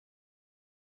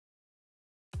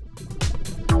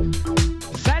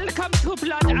to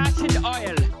blood, ash, and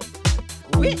oil.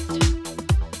 With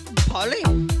Polly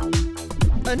and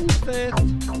Faith.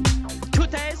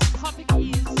 Today's topic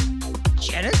is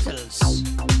Genitals.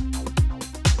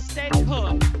 stay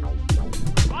tuned.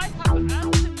 I have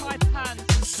ants in my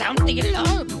pants. Sound the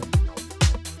alarm.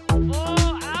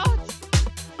 Oh, ouch!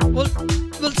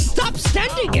 Well, stop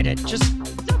standing in it. Just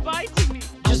They're biting me.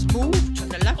 move to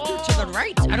the left or to the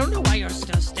right. I don't know why you're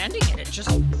still standing in it. It's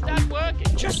not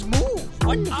working. Just move.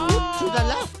 One foot to the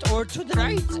left or to the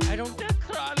right. I don't. They're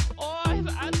crawling. Oh, I have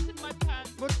ants in my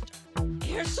pants. But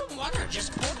here's some water.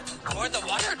 Just pour the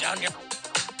water down your.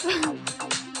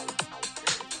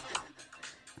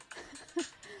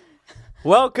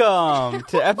 Welcome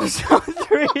to episode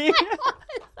 3.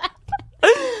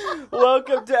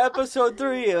 Welcome to episode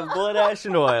 3 of Blood, Ash,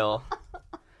 and Oil.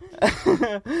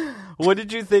 What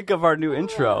did you think of our new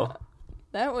intro?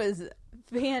 That was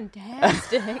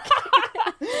fantastic.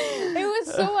 It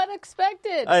was so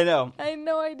unexpected. I know. I had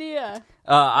no idea.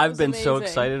 I've been so amazing.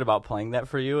 excited about playing that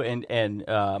for you, and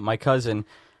my cousin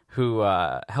who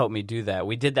helped me do that.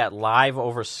 We did that live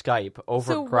over Skype,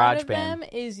 over So GarageBand. one of them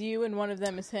is you and one of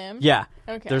them is him? Yeah.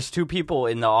 Okay. There's two people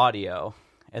in the audio,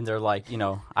 and they're like,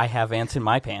 I have ants in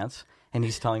my pants, and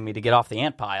he's telling me to get off the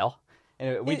ant pile.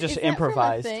 And we just is that from a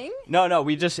improvised. thing? No,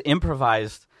 we just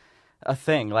improvised a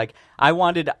thing. Like I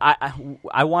wanted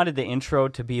the intro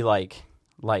to be like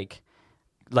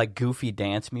goofy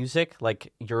dance music,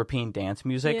 like European dance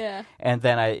music. Yeah. And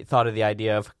then I thought of the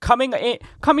idea of coming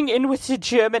in with a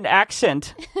German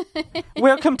accent.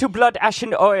 Welcome to Blood, Ash,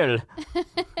 and Oil.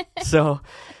 So,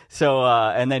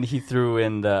 and then he threw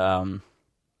in the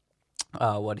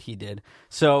what he did.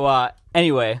 So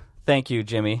anyway, thank you,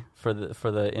 Jimmy, for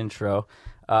the intro.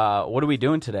 What are we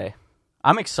doing today?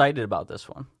 I'm excited about this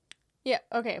one. Yeah,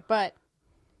 okay, but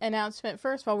announcement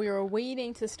first. While we were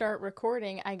waiting to start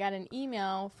recording, I got an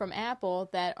email from Apple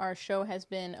that our show has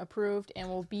been approved and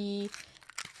will be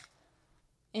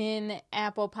in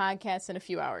Apple Podcasts in a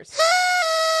few hours.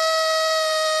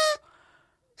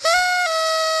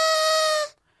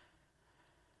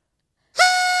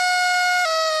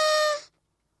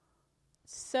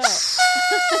 So,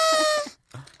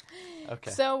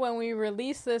 Okay. so when we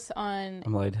release this on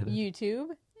I'm lightheaded. YouTube,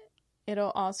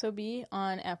 it'll also be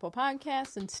on Apple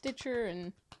Podcasts and Stitcher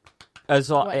and As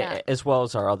whatnot. well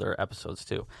as our other episodes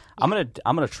too. I'm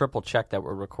gonna triple check that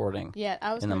we're recording. yeah,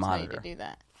 I was in the going to tell you monitor. to do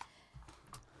that.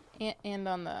 And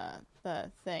on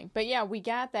the thing. But yeah, we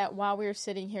got that while we were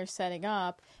sitting here setting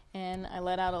up, and I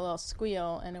let out a little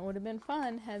squeal, and it would have been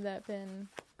fun had that been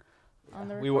on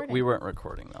the recording. We weren't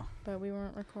recording though, But we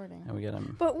weren't recording. and we got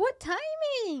them. But what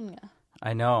timing?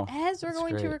 I know. As we're It's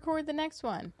going to great. record the next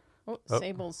one. Oh, Oh,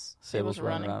 Sable's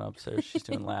running around upstairs. She's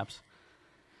doing laps.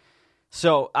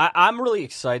 So I'm really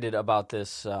excited about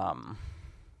this episode,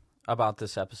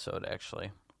 actually.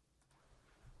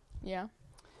 Yeah.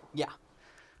 Yeah.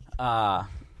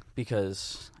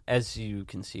 Because as you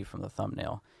can see from the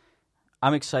thumbnail,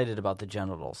 I'm excited about the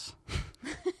genitals.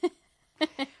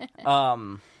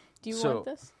 Do you So- want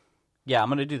this? Yeah, I'm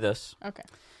gonna do this. Okay.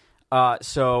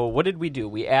 So what did we do?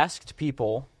 We asked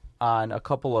people on a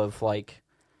couple of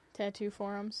Tattoo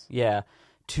forums.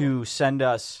 to send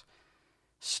us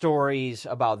stories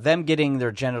about them getting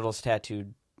their genitals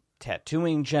tattooed,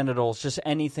 tattooing genitals, just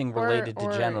anything related to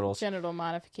or genitals. Genital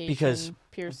modification, Because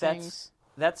piercings.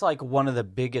 That's like one of the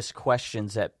biggest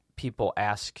questions that people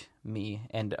ask me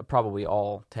and probably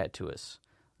all tattooists.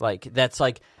 Like that's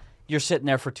like you're sitting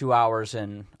there for 2 hours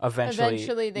and eventually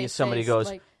somebody say, goes,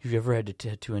 like- "Have you ever had to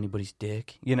tattoo anybody's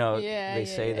dick?" They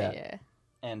say that. Yeah.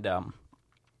 And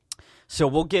so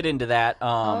we'll get into that.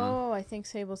 I think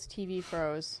Sable's TV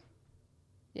froze.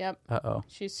 Yep. Uh-oh.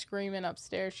 She's screaming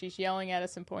upstairs. She's yelling at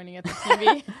us and pointing at the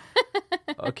TV.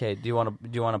 Okay, do you want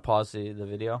to pause the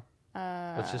video?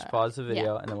 Let's just pause the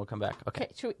video and then we'll come back. Okay.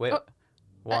 Okay, should we- Wait. oh.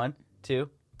 1, 2,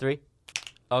 3.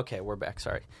 Okay, we're back.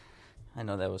 Sorry. I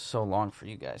know that was so long for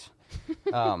you guys.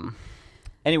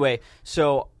 Anyway,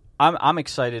 so I'm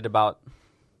excited about.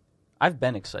 I've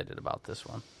been excited about this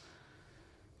one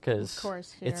because Of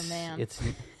course, you're a man. It's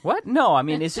what? No, I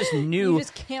mean it's just new. You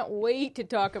just can't wait to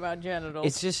talk about genitals.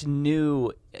 It's just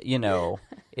new.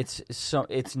 It's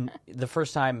the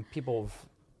first time people have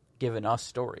given us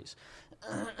stories.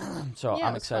 So yeah,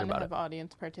 I'm it's excited fun about to it. have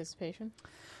audience participation.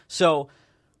 So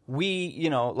we,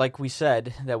 like we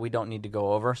said, that we don't need to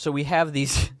go over. So we have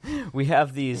these,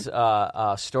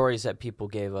 stories that people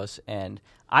gave us, and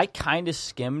I kind of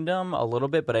skimmed them a little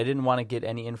bit, but I didn't want to get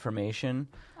any information.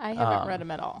 I haven't read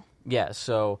them at all. Yeah,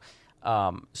 so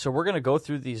we're gonna go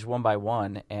through these one by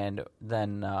one, and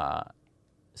then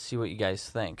see what you guys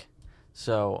think.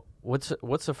 So what's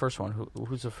the first one?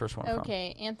 Who's the first one from?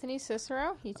 Okay, Anthony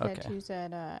Cicero. He tattoos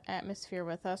at Atmosphere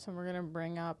with us, and we're gonna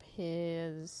bring up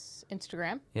his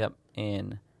Instagram. Yep.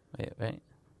 In wait,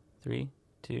 3,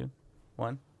 2,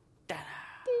 1. Ta-da!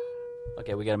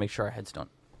 Okay, we got to make sure our heads don't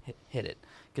hit it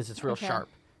because it's real sharp.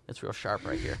 It's real sharp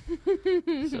right here.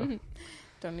 So.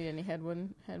 Don't need any head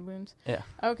wounds. Yeah.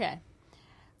 Okay.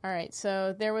 All right.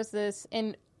 So there was this,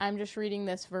 and I'm just reading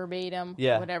this verbatim.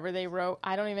 Yeah. Whatever they wrote,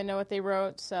 I don't even know what they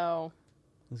wrote. So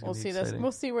we'll see this.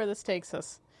 We'll see where this takes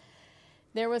us.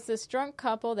 There was this drunk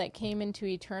couple that came into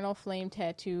Eternal Flame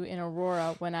Tattoo in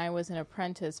Aurora when I was an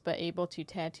apprentice, but able to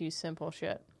tattoo simple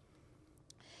shit.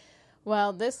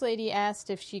 Well, this lady asked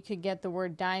if she could get the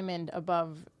word diamond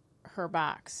above her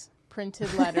box.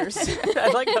 Printed letters.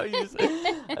 I like how you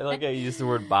use the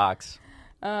word box.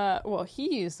 Well,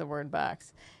 he used the word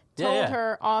box. Told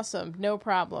her, awesome, no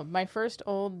problem. My first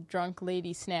old drunk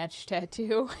lady snatch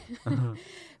tattoo.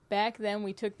 Back then,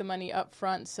 we took the money up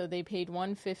front, so they paid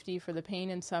 $150 for the pain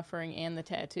and suffering and the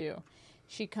tattoo.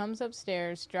 She comes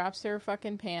upstairs, drops her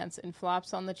fucking pants, and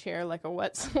flops on the chair like a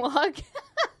wet slug.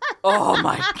 Oh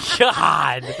my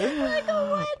god! Like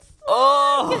a wet slug.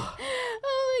 Oh! Oh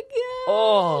my god!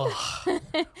 Oh!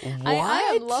 What?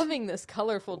 I am loving this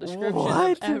colorful description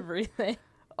of everything.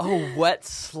 Oh, wet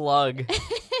slug.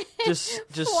 just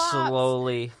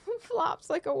slowly. Flops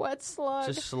like a wet slug.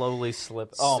 Just slowly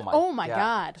slip. Oh my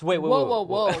god. Wait.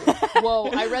 Whoa.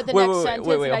 I read the next sentence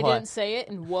and I didn't say it,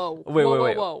 and whoa.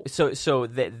 Whoa. So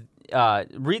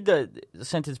read the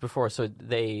sentence before. So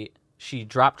she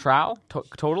dropped trowel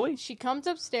totally? She comes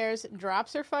upstairs,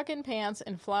 drops her fucking pants,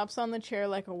 and flops on the chair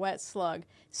like a wet slug,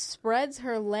 spreads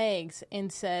her legs,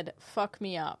 and said, "Fuck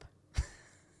me up."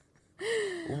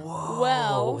 Whoa,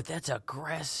 well, that's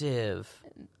aggressive.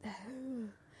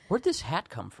 Where'd this hat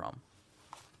come from?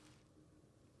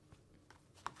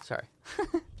 Sorry.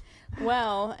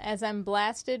 Well, as I'm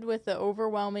blasted with the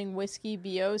overwhelming whiskey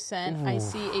BO scent, I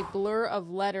see a blur of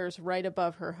letters right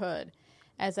above her hood.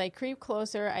 As I creep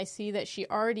closer, I see that she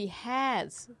already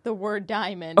has the word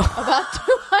diamond about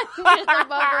 2 inches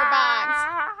above her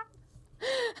box.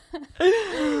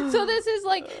 So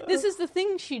this is the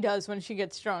thing she does when she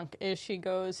gets drunk, is she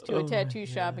goes to a tattoo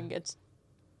shop and gets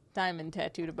diamond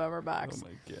tattooed above her box. Oh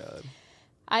my god.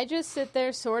 I just sit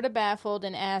there sort of baffled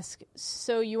and ask,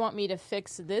 so you want me to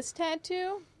fix this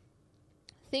tattoo?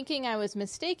 Thinking I was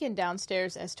mistaken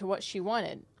downstairs as to what she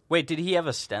wanted. Wait, did he have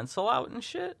a stencil out and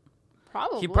shit?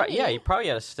 Probably. He probably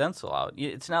had a stencil out.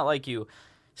 It's not like you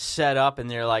set up and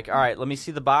they're like, all right, let me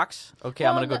see the box. Okay,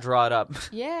 I'm going to go draw it up.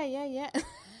 Yeah.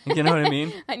 You know what I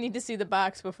mean? I need to see the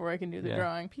box before I can do the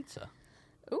drawing. Pizza.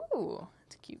 Ooh,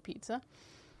 it's a cute pizza.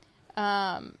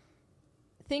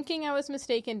 Thinking I was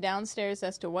mistaken downstairs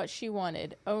as to what she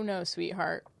wanted. Oh no,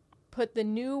 sweetheart. Put the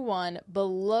new one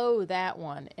below that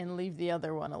one and leave the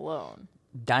other one alone.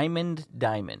 Diamond.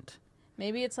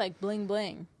 Maybe it's like bling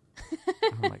bling.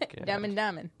 Oh my god.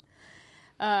 Diamond.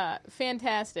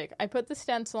 Fantastic. I put the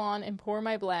stencil on and pour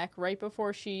my black right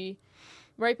before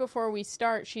we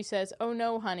start. She says, "Oh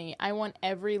no, honey, I want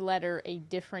every letter a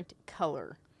different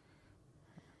color."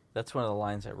 That's one of the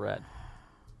lines I read.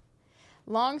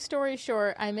 Long story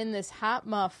short, I'm in this hot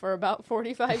muff for about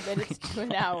 45 minutes to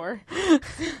an hour.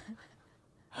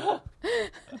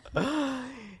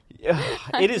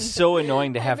 It is so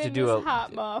annoying to have to do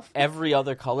hot muff. Every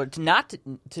other color to not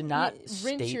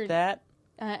state that.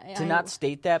 To not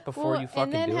state that before you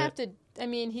fucking do it. I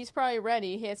mean, he's probably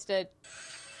ready. He has to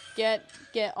get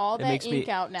all that ink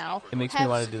out now. It makes me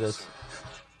want to do this.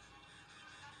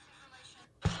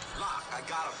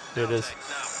 There it is.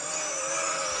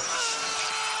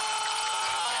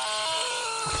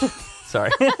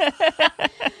 Sorry.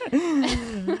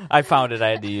 I found it. I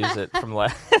had to use it from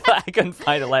last. I couldn't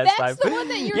find it last time. That's the one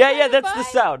that you were Yeah, that's the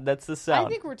sound. That's the sound. I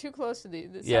think we're too close to the.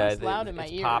 It sounds loud in my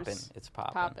ears. It's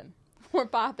popping. We're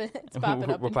popping. It's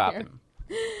popping up. We're popping.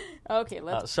 Here. Okay,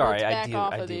 let's. Sorry, let's back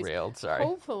off I of derailed. These. Sorry.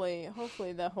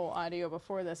 Hopefully, the whole audio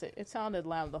before this, it sounded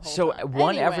loud the whole time. So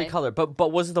one every color,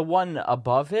 but was the one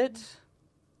above it?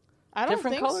 I don't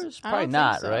different think colors? So. Probably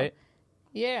not, right?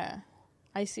 Yeah,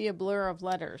 I see a blur of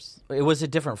letters. It was a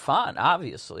different font,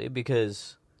 obviously,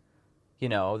 because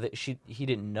that he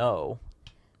didn't know.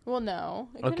 Well, no,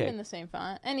 it could have been the same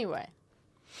font. Anyway.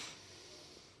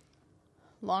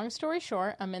 Long story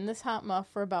short, I'm in this hot muff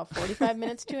for about 45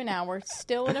 minutes to an hour,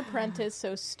 still an apprentice,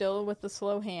 so still with the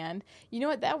slow hand. You know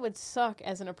what? That would suck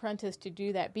as an apprentice to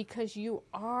do that because you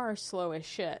are slow as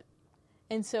shit.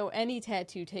 And so any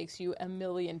tattoo takes you a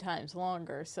million times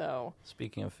longer, so...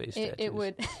 Speaking of face tattoos. It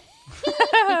would...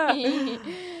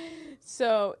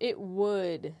 So it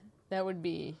would... That would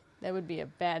be That would be a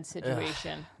bad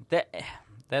situation.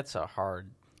 That's a hard.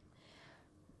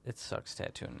 It sucks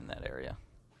tattooing in that area.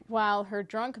 While her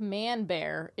drunk man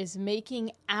bear is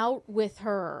making out with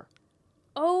her.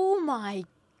 Oh my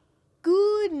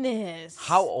goodness.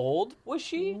 How old was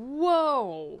she?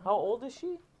 Whoa. How old is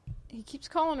she? He keeps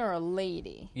calling her a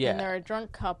lady. Yeah. And they're a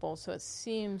drunk couple, so it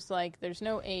seems like there's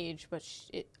no age, but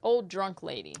old drunk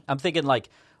lady. I'm thinking like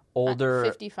older.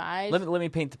 55. Let me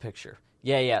paint the picture.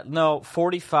 Yeah. No,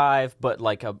 45, but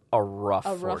like a rough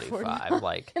 45.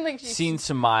 Like, Like seen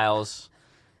some miles,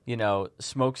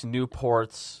 smokes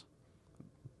Newports,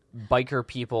 biker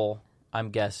people,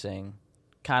 I'm guessing,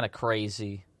 kind of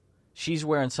crazy. She's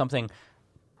wearing something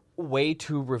way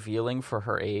too revealing for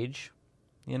her age,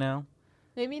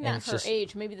 Maybe not her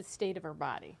age, maybe the state of her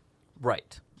body.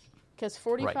 Right. Because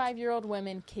 45-year-old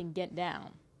women can get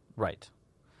down. Right.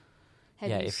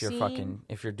 If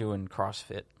you're doing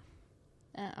CrossFit.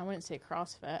 I wouldn't say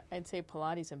CrossFit. I'd say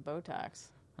Pilates and Botox.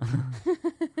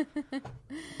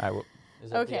 Is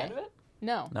that the end of it?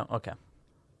 No. No? Okay.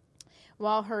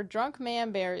 While her drunk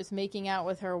man bear is making out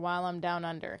with her while I'm down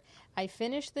under. I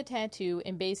finish the tattoo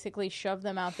and basically shove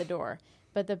them out the door.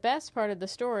 But the best part of the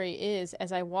story is,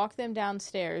 as I walk them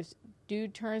downstairs,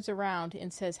 dude turns around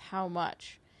and says, "How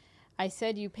much?" I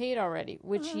said, "You paid already,"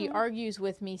 which he argues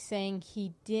with me, saying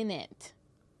he didn't.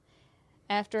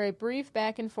 After a brief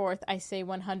back and forth, I say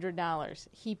 $100.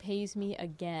 He pays me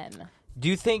again. Do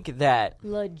you think that...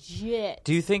 Legit.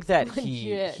 Do you think that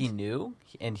Legit. he knew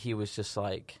and he was just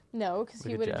like... No, because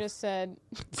he would have just said...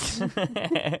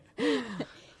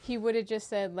 He would have just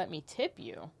said, "Let me tip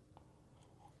you."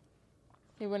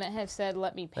 He wouldn't have said,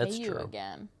 "Let me pay you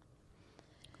again."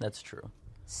 That's true.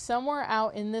 Somewhere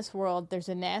out in this world, there's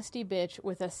a nasty bitch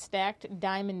with a stacked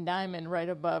diamond right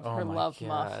above her love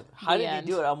muff. How did he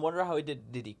do it? I'm wondering how he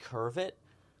did. Did he curve it?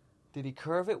 Did he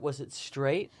curve it? Was it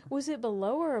straight? Was it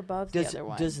below or above the other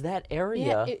one? Does that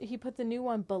area... Yeah, he put the new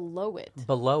one below it.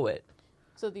 Below it.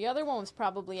 So the other one was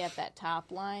probably at that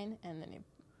top line, and then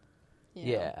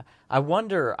Yeah. I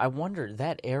wonder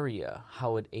that area,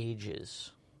 how it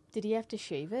ages. Did he have to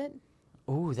shave it?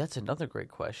 Ooh, that's another great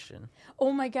question.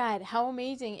 Oh my God, how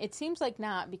amazing. It seems like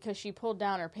not, because she pulled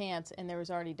down her pants and there was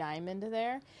already diamond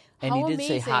there. And he did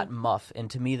say hot muff, and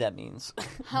to me that means...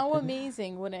 How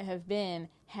amazing would it have been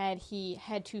had he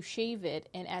had to shave it,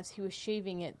 and as he was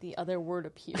shaving it, the other word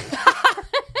appeared?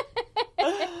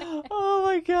 Oh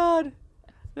my God.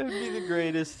 That would be the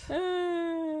greatest.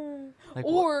 Like,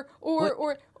 or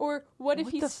what if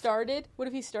he started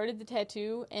the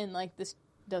tattoo and like this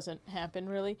doesn't happen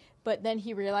really, but then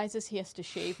he realizes he has to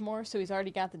shave more, so he's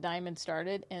already got the diamond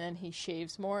started, and then he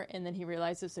shaves more, and then he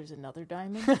realizes there's another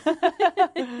diamond.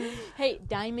 Hey,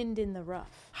 diamond in the rough.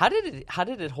 How did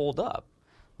it hold up?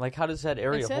 Like, how does that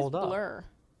area hold up? Blur.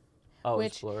 Oh, which,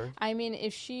 it's blur. I mean,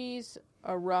 if she's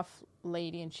a rough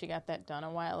lady and she got that done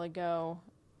a while ago,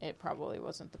 it probably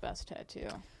wasn't the best tattoo.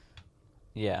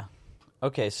 Yeah.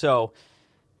 Okay, so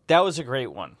that was a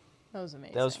great one. That was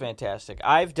amazing. That was fantastic.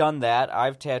 I've done that.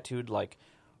 I've tattooed, like,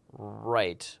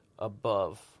 right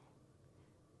above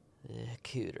the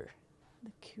cooter.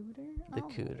 The cooter? The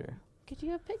cooter. Could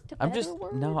you have picked a better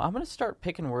word? No, I'm going to start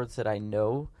picking words that I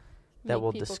know that Make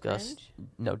we'll people discuss. cringe?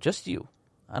 No, just you.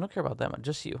 I don't care about them.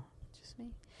 Just you. Just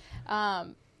me.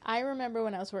 I remember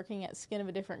when I was working at Skin of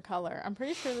a Different Color. I'm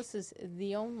pretty sure this is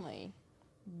the only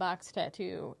box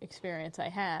tattoo experience I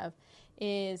have,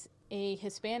 is a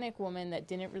Hispanic woman that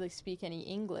didn't really speak any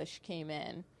English came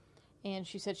in, and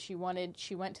she said she went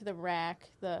to the rack,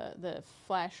 the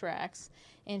flash racks,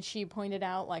 and she pointed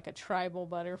out like a tribal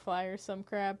butterfly or some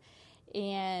crap,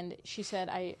 and she said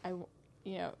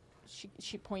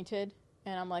she pointed,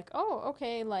 and I'm like, oh,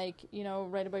 okay, like,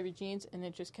 right above your jeans, and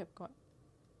it just kept going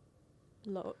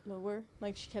lower,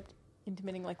 like she kept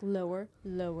intimating like lower.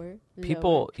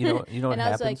 People, you know what and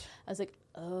happens? I was like,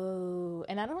 oh,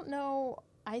 and I don't know.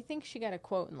 I think she got a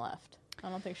quote and left. I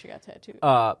don't think she got tattooed.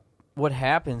 What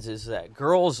happens is that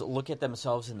girls look at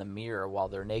themselves in the mirror while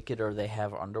they're naked or they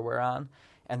have underwear on,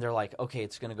 and they're like, okay,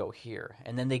 it's going to go here.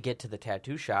 And then they get to the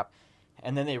tattoo shop,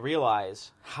 and then they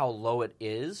realize how low it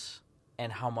is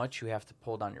and how much you have to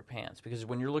pull down your pants. Because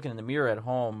when you're looking in the mirror at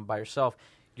home by yourself,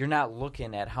 you're not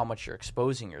looking at how much you're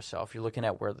exposing yourself. You're looking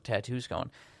at where the tattoo's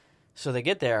going. So they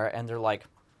get there, and they're like,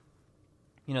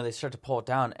 they start to pull it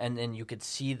down, and then you could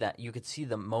see that. You could see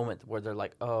the moment where they're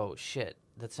like, oh, shit,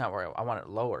 that's not where I want it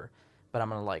lower. But I'm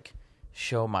going to, like,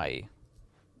 show my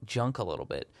junk a little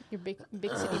bit. Your big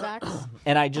city box?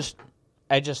 And I just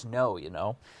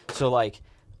know, So, like,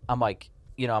 I'm like,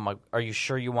 are you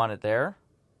sure you want it there?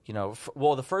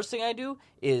 the first thing I do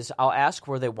is I'll ask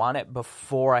where they want it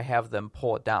before I have them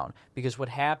pull it down. Because what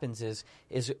happens is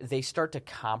they start to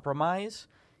compromise.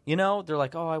 They're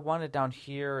like, oh, I want it down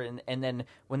here, and then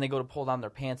when they go to pull down their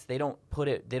pants, they don't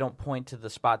point to the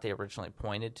spot they originally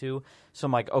pointed to. So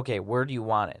I'm like, okay, where do you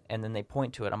want it? And then they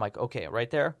point to it. I'm like, okay, right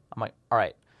there. I'm like, all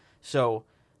right. So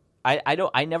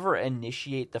I never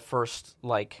initiate the first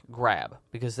like grab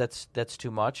because that's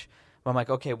too much. But I'm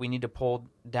like, okay, we need to pull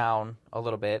down a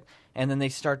little bit, and then they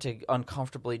start to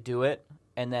uncomfortably do it.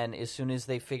 And then as soon as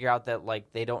they figure out that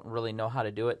like they don't really know how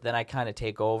to do it, then I kind of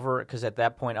take over because at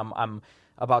that point I'm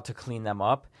about to clean them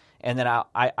up, and then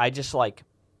I just like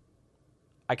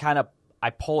I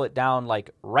pull it down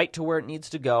like right to where it needs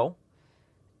to go,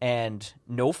 and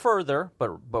no further,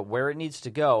 but where it needs to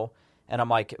go, and I'm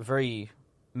like very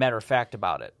matter of fact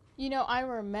about it. I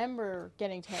remember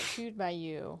getting tattooed by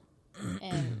you,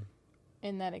 and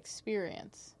in that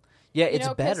experience. Yeah, it's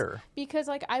better because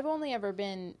like I've only ever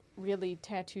been really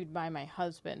tattooed by my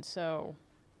husband, so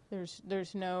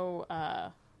there's no.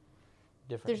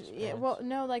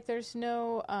 There's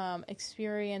no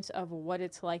experience of what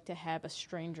it's like to have a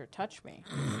stranger touch me,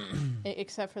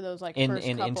 except for those like in first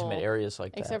couple, intimate areas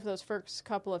like that. Except for those first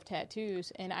couple of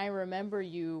tattoos, and I remember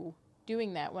you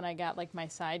doing that when I got like my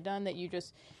side done. That you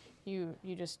just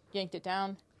yanked it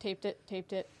down, taped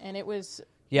it, and it was.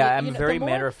 Yeah, I'm very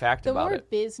matter of fact about it. The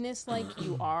more business like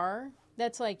you are,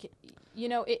 that's like,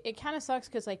 it kind of sucks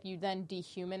because like you then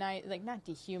dehumanize, like not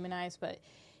dehumanize, but.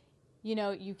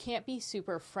 You can't be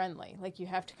super friendly. Like, you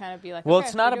have to kind of be like, well, okay,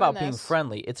 it's not about being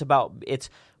friendly. It's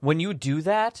when you do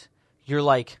that, you're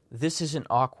like, this isn't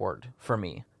awkward for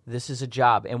me. This is a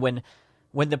job. And when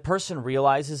the person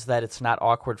realizes that it's not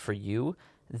awkward for you,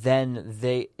 then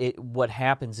what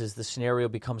happens is the scenario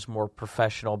becomes more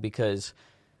professional because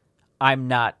I'm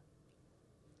not,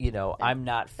 I'm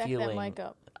not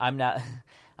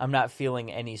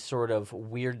feeling any sort of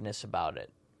weirdness about it.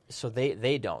 So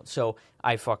they don't. So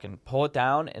I fucking pull it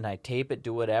down and I tape it,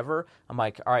 do whatever. I'm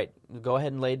like, all right, go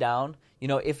ahead and lay down.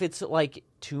 If it's like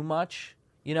too much,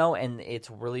 and it's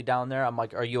really down there, I'm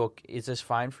like, is this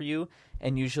fine for you?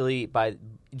 And usually by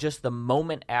just the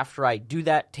moment after I do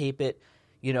that, tape it,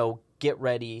 get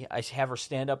ready, I have her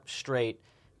stand up straight,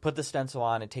 put the stencil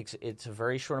on. It's a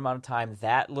very short amount of time.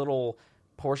 That little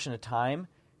portion of time,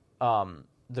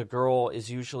 the girl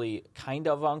is usually kind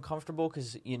of uncomfortable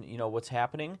because you know what's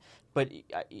happening, but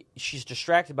she's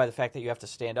distracted by the fact that you have to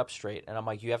stand up straight. And I'm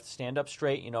like, you have to stand up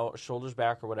straight, shoulders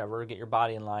back or whatever, get your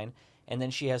body in line. And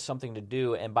then she has something to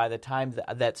do. And by the time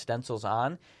that stencil's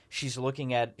on, she's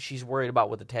worried about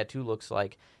what the tattoo looks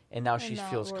like. And now she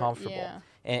feels comfortable. Yeah.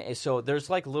 And so there's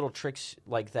like little tricks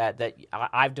like that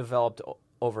I've developed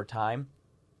over time.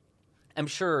 I'm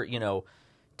sure,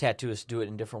 tattooists do it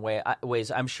in different ways.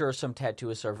 I'm sure some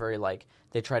tattooists are very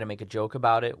they try to make a joke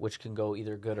about it, which can go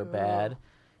either good or bad,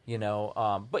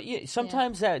 But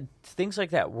sometimes things like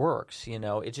that works,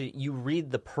 you read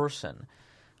the person.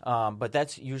 But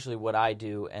that's usually what I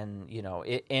do, and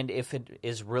and if it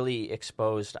is really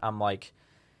exposed, I'm like,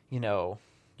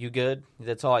 you good?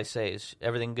 That's all I say is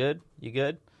everything good? You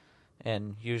good?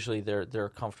 And usually they're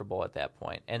comfortable at that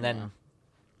point. And then,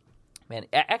 man,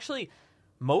 actually.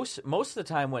 Most of the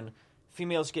time when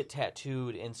females get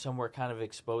tattooed and somewhere kind of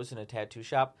exposed in a tattoo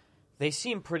shop, they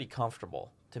seem pretty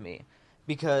comfortable to me.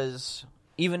 Because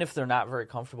even if they're not very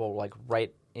comfortable,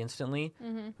 right instantly,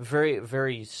 very,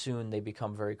 very soon they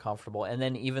become very comfortable. And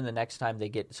then even the next time they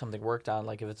get something worked on,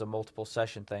 like if it's a multiple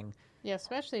session thing. Yeah,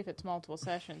 especially if it's multiple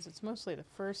sessions. It's mostly the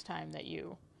first time that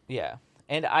you... Yeah.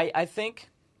 And I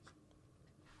think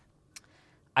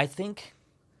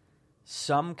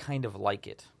some kind of like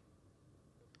it.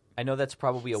 I know that's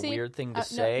probably a weird thing to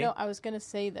say. No, I was going to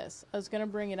say this. I was going to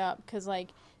bring it up because,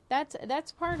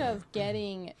 that's part of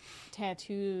getting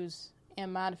tattoos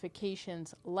and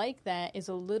modifications like that is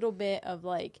a little bit of,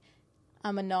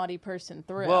 I'm a naughty person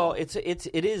thrill. Well, it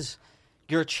is.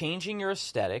 You're changing your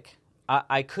aesthetic.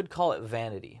 I could call it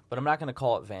vanity, but I'm not going to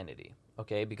call it vanity,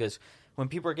 okay? Because when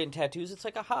people are getting tattoos, it's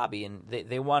like a hobby, and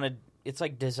they want to. It's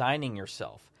like designing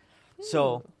yourself. Ooh.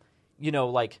 So,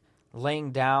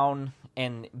 laying down.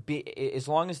 And as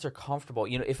long as they're comfortable,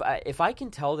 if I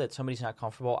can tell that somebody's not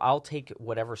comfortable, I'll take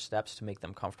whatever steps to make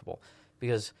them comfortable,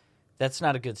 because that's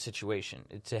not a good situation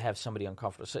to have somebody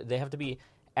uncomfortable. So they have to be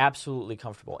absolutely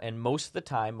comfortable. And most of the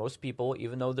time, most people,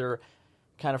 even though they're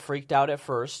kind of freaked out at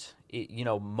first,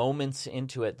 moments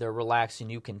into it, they're relaxed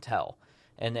and you can tell,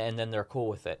 and then they're cool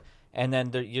with it. And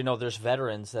then there's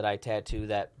veterans that I tattoo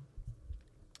that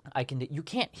you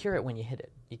can't hear it when you hit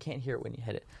it. You can't hear it when you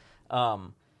hit it.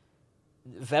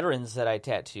 veterans that I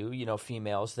tattoo,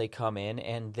 females, they come in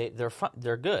and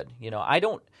they're good. We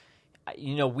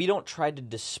don't try to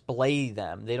display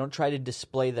them. They don't try to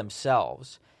display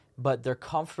themselves, but they're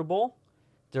comfortable.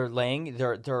 They're laying.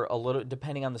 They're a little,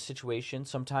 depending on the situation.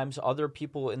 Sometimes other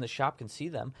people in the shop can see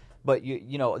them, but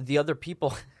the other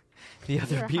people, the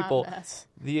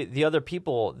other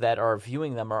people that are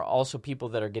viewing them are also people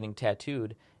that are getting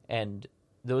tattooed, and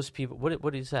those people.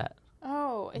 What is that?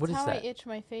 Oh, it's how I itch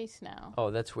my face now.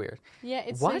 Oh, that's weird. Yeah,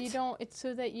 it's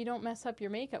so that you don't mess up your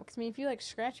makeup. Because if you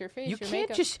scratch your face, you can't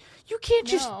makeup, just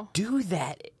do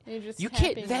that. You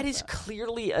can't. That is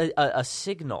clearly a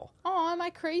signal. Oh, am I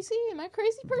crazy? Am I a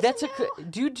crazy person?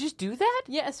 Do you just do that?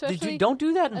 Yeah, especially don't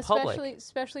do that in public.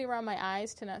 Especially around my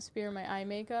eyes to not smear my eye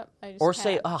makeup.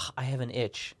 Say, "Ugh, I have an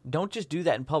itch." Don't just do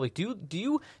that in public. Do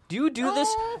you do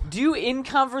this? Do you in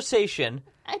conversation?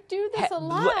 I do this a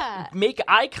lot. Make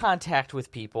eye contact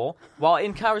with people while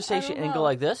in conversation and go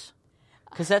like this,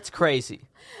 because that's crazy.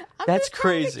 That's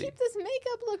crazy. Keep this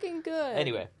makeup looking good.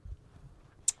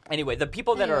 Anyway, the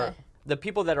people that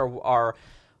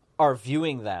are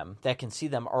viewing them, that can see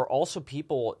them, are also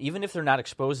people. Even if they're not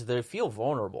exposed, they feel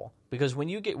vulnerable, because when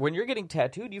you're getting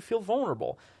tattooed, you feel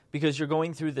vulnerable because you're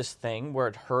going through this thing where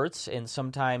it hurts, and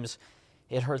sometimes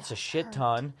it hurts a shit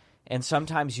ton. And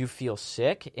sometimes you feel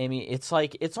sick. I mean, it's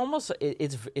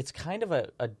kind of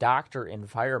a doctor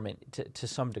environment to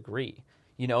some degree,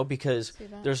 because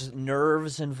there's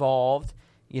nerves involved,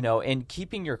 and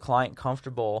keeping your client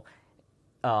comfortable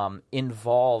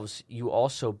involves you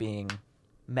also being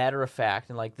matter of fact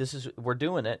and we're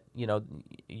doing it.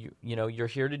 You're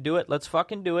here to do it. Let's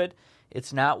fucking do it.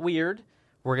 It's not weird.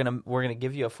 We're gonna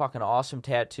give you a fucking awesome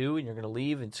tattoo, and you're gonna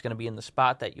leave. And it's gonna be in the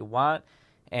spot that you want.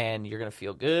 And you're going to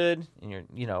feel good, and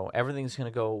everything's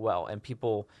going to go well. And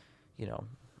people,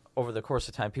 over the course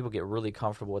of time, people get really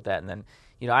comfortable with that. And then,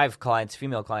 I have clients,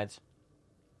 female clients,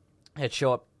 that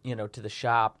show up, to the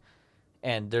shop,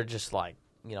 and they're just like,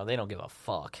 they don't give a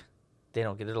fuck.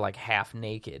 They're like half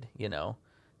naked,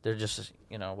 They're just,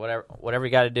 whatever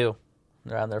you got to do.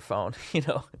 They're on their phone, They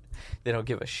don't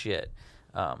give a shit.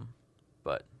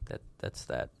 But that's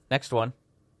that. Next one.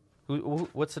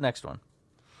 What's the next one?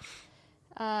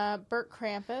 Bert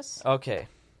Krampus. Okay.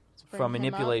 From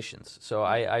Manipulations. So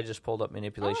I just pulled up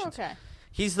Manipulations. Oh, okay.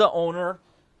 He's the owner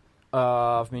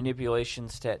of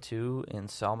Manipulations Tattoo in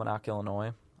Salmonock,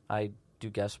 Illinois. I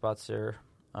do guest spots there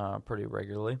pretty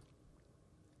regularly.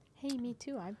 Hey, me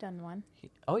too. I've done one.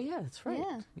 Oh, yeah, that's right.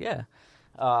 Yeah.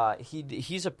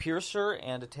 He's a piercer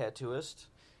and a tattooist.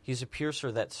 He's a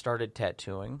piercer that started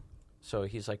tattooing. So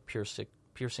he's like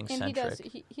piercing-centric.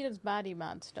 And he does body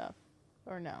mod stuff.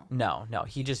 Or no? No.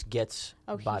 He just gets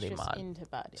body he's just mod into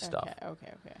body stuff.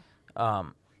 Okay.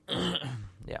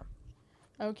 Yeah.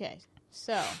 Okay,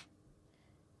 so,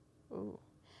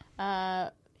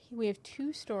 we have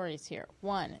two stories here.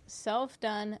 One,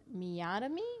 self-done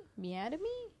myotomy?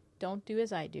 Don't do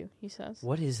as I do, he says.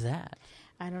 What is that?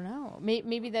 I don't know.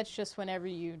 Maybe that's just whenever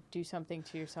you do something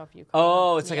to yourself, you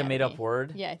call it it's like a made-up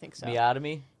word? Yeah, I think so.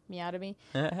 Myotomy?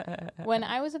 When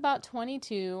I was about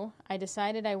 22, I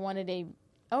decided I wanted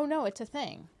it's a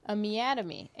thing. A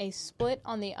myotomy, a split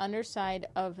on the underside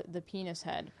of the penis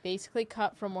head, basically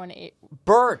cut from one.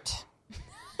 Bert!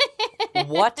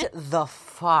 What the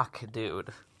fuck, dude?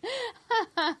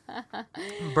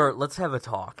 Bert, let's have a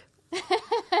talk.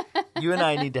 You and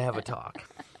I need to have a talk.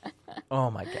 Oh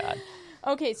my god.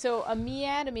 Okay, so a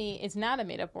myotomy is not a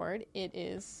made-up word. It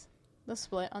is the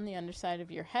split on the underside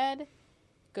of your head.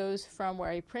 Goes from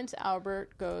where a Prince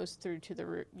Albert goes through to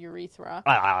the urethra.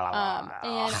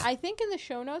 And I think in the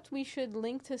show notes we should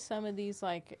link to some of these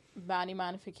body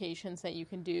modifications that you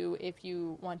can do if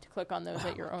you want to click on those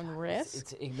at your own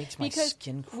risk. It makes my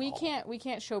skin crawl. We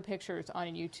can't show pictures on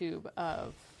YouTube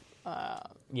of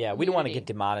we don't want to get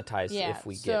demonetized if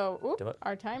we get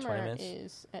our timer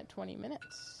is at 20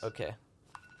 minutes. Okay.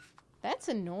 That's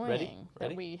annoying. Ready?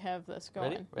 That we have this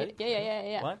going. Ready?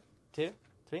 Yeah. 1, 2,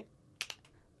 3.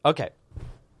 Okay.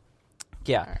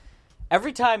 Yeah. Right.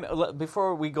 Every time,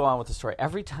 before we go on with the story,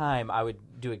 every time I would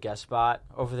do a guest spot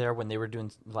over there when they were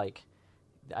doing,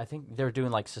 I think they were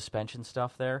doing, suspension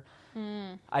stuff there,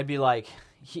 I'd be like,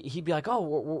 he'd be like, oh,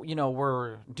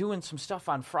 we're doing some stuff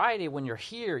on Friday when you're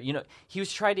here. He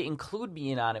was trying to include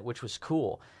me in on it, which was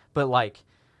cool. But,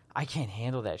 I can't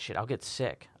handle that shit. I'll get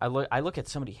sick. I look at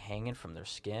somebody hanging from their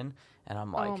skin, and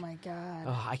I'm like, oh my god,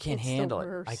 I can't handle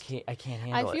it. I can't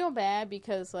handle it. I feel bad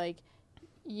because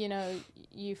you know,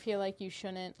 you feel like you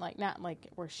shouldn't, like, not like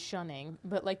we're shunning,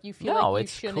 but like you feel No, like you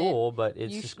it's shouldn't. cool, but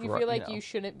it's you, just you feel like know. you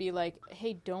shouldn't be like,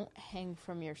 hey, don't hang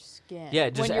from your skin. Yeah,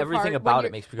 just When you're everything part- about when it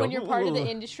you're- makes me go, When you're part of the "Ooh."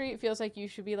 industry, it feels like you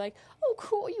should be like, oh,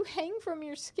 cool, you hang from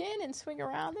your skin and swing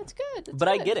around. That's good. That's But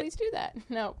I good. get it. Please do that.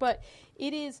 No, but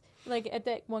it is like at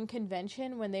that one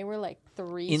convention when they were like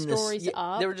three In the s- stories yeah,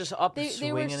 up. they were just up They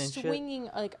swinging were and shit. swinging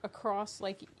like across,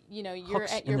 like, you know, you're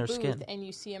Hooks at in your their booth skin. and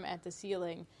you see them at the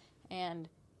ceiling, and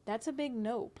that's a big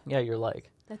nope. Yeah, you're like.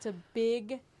 That's a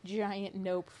big giant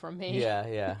nope from me. Yeah,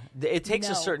 yeah. It takes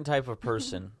No. a certain type of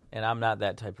person, and I'm not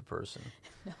that type of person.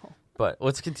 No. But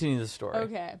let's continue the story.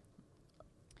 Okay.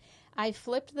 I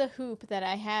flipped the hoop that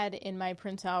I had in my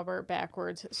Prince Albert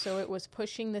backwards, so it was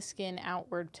pushing the skin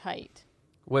outward tight.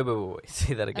 Wait.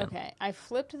 Say that again. Okay. I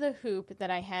flipped the hoop that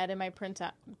I had in my Prince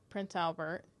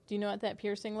Albert. Do you know what that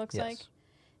piercing looks Yes. like?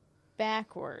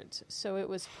 Backwards, so it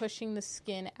was pushing the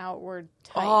skin outward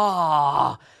tight.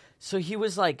 Oh, so he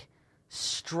was like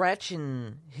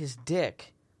stretching his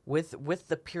dick with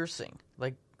the piercing,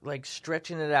 like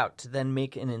stretching it out to then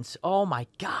make an oh my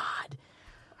god.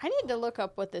 I need to look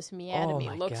up what this Oh meatomy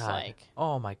my looks god. like.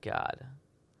 Oh my god.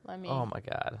 Let me. Oh my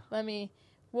god.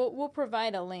 We'll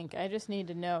provide a link. I just need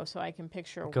to know so I can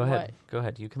picture Go what ahead. Go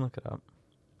ahead. You can look it up.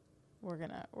 we're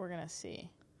gonna see.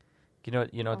 You know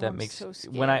what Oh, that I'm makes so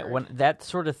when that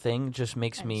sort of thing just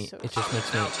makes I'm me so it just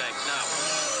makes me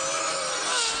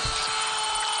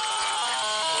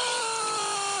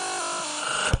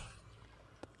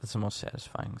That's the most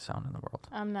satisfying sound in the world.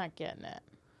 I'm not getting it.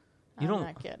 You don't- I'm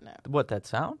not getting it. What, that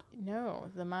sound? No,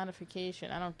 the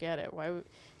modification. I don't get it. Why?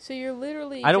 So you're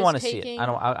literally. I don't want wanna to see it. I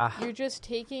don't You're just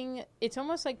taking. It's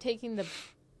almost like taking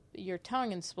your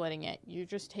tongue and splitting it. You're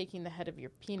just taking the head of your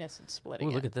penis and splitting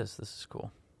Ooh, it. look at this. This is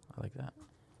cool. I like that.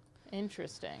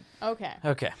 Interesting. Okay.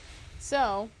 Okay.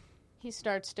 So he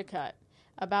starts to cut.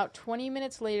 About 20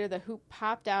 minutes later, the hoop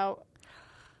popped out.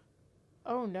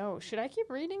 Oh no! Should I keep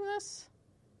reading this?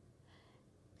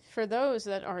 For those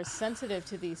that are sensitive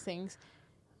to these things,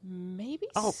 maybe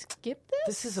Oh, skip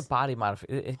this. This is a body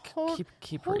modification.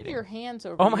 Keep hold reading. your hands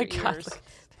over Oh your my God, ears. look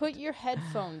at Put your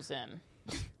headphones in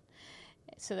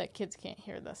so that kids can't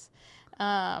hear this.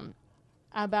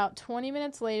 About 20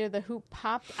 minutes later, the hoop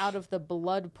popped out of the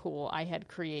blood pool I had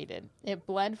created. It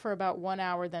bled for about 1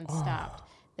 hour, then stopped.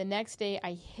 The next day,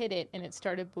 I hit it, and it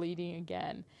started bleeding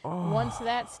again. Once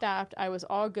that stopped, I was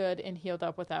all good and healed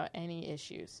up without any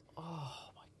issues.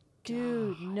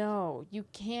 Dude, no. You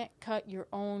can't cut your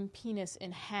own penis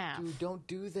in half. Dude, don't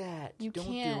do that. You don't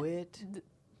can't. do it.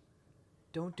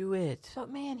 Don't do it.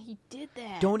 But man, he did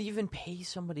that. Don't even pay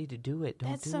somebody to do it.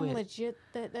 Don't That's do some it. legit.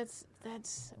 That's.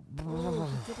 Ooh,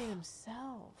 he did it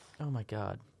himself. Oh my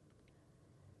god.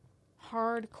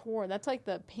 Hardcore. That's like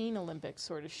the Pain Olympics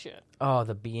sort of shit. Oh,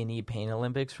 the B&E Pain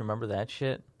Olympics. Remember that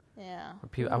shit? Yeah. Where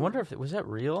people, I wonder if was that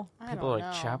real? I People don't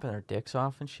like know. chopping their dicks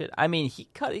off and shit. I mean,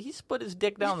 he split his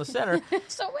dick down the center.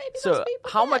 So maybe So those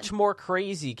people how did. much more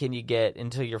crazy can you get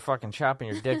until you're fucking chopping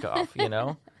your dick off? You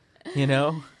know, you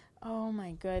know. Oh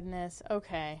my goodness.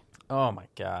 Okay. Oh my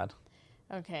god.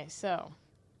 Okay. So.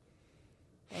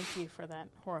 Thank you for that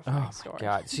Oh horrifying my story.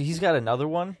 god. So he's got another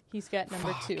one. He's got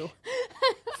number 2.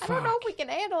 I don't know if we can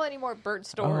handle any more Bert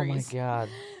stories. Oh my god.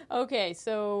 Okay,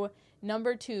 so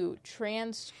number 2,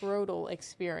 transscrotal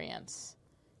experience.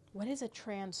 What is a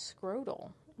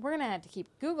transscrotal? We're going to have to keep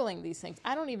Googling these things.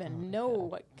 I don't even know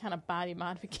what kind of body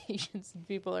modifications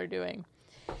people are doing.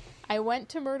 I went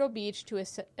to Myrtle Beach to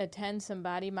attend some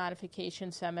body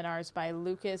modification seminars by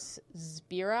Lucas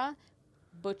Zbira.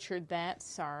 Butchered that,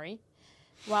 sorry.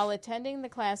 While attending the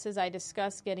classes, I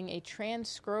discussed getting a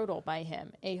transscrotal by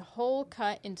him, a hole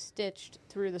cut and stitched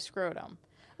through the scrotum.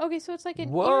 Okay, so it's like an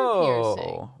ear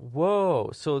piercing.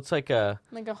 Whoa. So it's like a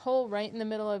hole right in the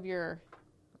middle of your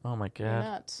oh my your god.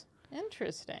 nuts.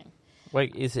 Interesting.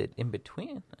 Wait, is it in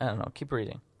between? I don't know. Keep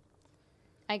reading.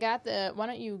 Why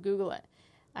don't you Google it?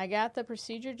 I got the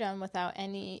procedure done without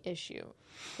any issue.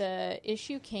 The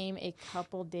issue came a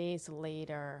couple days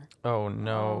later. Oh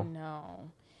no. Oh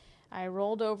no. I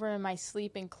rolled over in my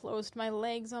sleep and closed my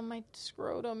legs on my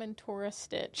scrotum and tore a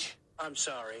stitch. I'm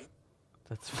sorry.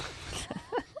 That's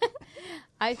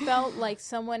I felt like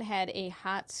someone had a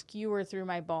hot skewer through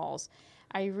my balls.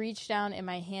 I reached down and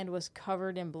my hand was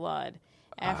covered in blood.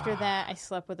 After that, I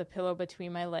slept with a pillow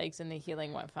between my legs and the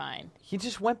healing went fine. He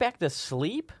just went back to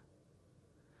sleep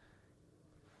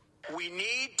We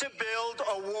need to build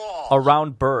a wall.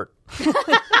 around Bert.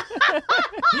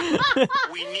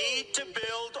 We need to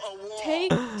build a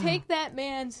wall. Take that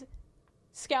man's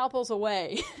scalpels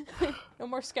away. No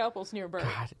more scalpels near Bert.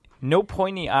 God, no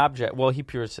pointy object. Well, he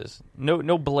pierces.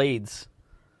 No blades.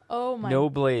 Oh my No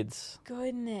blades.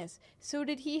 goodness. So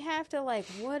did he have to, like,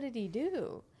 what did he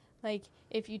do? Like,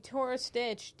 if you tore a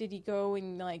stitch, did he go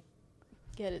and, like,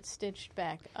 get it stitched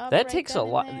back up? That right takes then a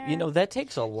and lot. there? You know, that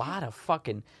takes a lot of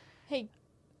fucking Hey,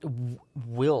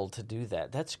 will to do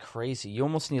that. That's crazy. You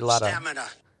almost need a lot Stamina.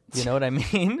 of. You know what I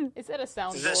mean? is that a The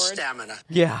soundboard? stamina.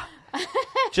 Yeah.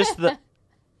 Just The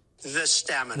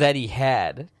stamina. that he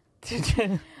had.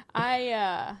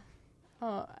 I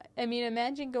mean,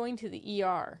 imagine going to the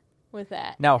ER with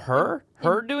that. Now her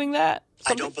doing that.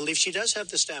 I don't believe she does have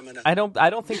the stamina. I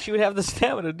don't think she would have the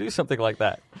stamina to do something like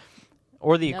that,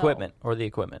 or the No. equipment,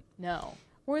 No.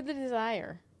 Or the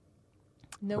desire.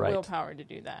 No Right. willpower to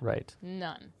do that. Right.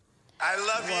 None. I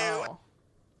love you. Whoa.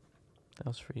 That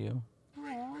was for you.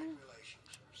 Aw.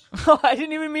 Oh, I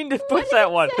didn't even mean to push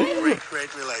that one.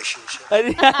 Great relationship.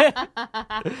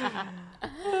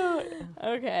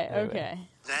 Okay.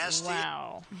 Nasty.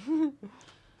 Wow.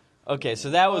 Okay, so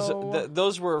that was Whoa.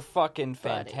 those were fucking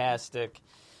Buddy. fantastic.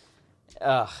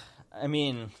 I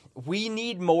mean, we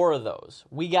need more of those.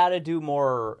 We got to do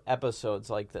more episodes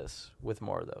like this with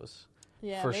more of those.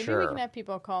 Yeah, For maybe sure. we can have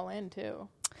people call in too.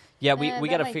 Yeah, we that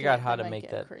got to might figure out get- how that to might make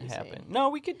get that crazy. happen. No,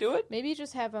 we could do it. Maybe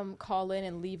just have them call in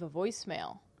and leave a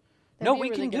voicemail. That'd No, be a we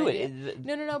really can good do idea. it.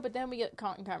 No, but then we get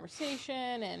caught in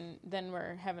conversation, and then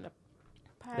we're having a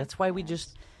podcast. That's why we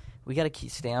got to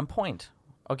stay on point.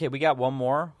 Okay, we got one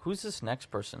more. Who's this next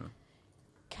person?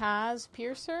 Kaz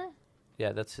Piercer.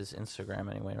 Yeah, that's his Instagram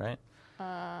anyway, right?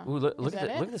 Ooh, look is at that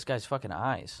it? look at this guy's fucking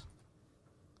eyes.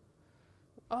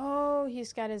 Oh,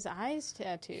 he's got his eyes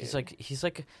tattooed. He's like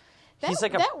that, he's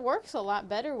like a that works a lot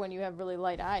better when you have really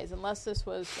light eyes, unless this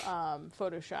was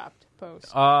photoshopped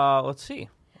post. let's see.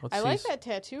 I like that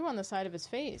tattoo on the side of his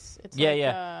face. It's Yeah, like,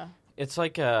 yeah. It's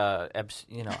like a,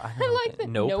 you know, I don't know. like that.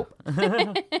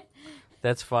 Nope.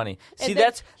 That's funny. See,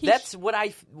 then that's what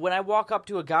when I walk up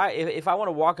to a guy, if I want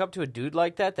to walk up to a dude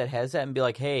like that has that and be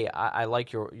like, hey, I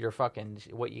like your fucking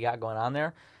what you got going on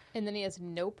there. And then he has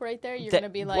nope right there. You're That- gonna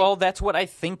be like, well, that's what I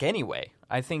think anyway.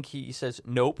 I think he says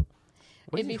nope.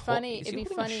 What It'd is be he funny- Is it'd he be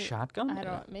holding funny- A shotgun. I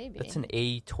don't- maybe. That's an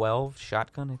A12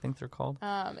 shotgun. I think they're called.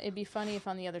 it'd be funny if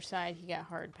on the other side he got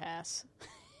hard pass.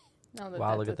 Now that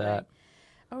Wow, that's look a at that. thing.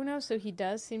 Oh no, so he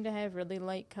does seem to have really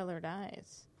light colored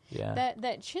eyes. Yeah,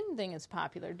 That chin thing is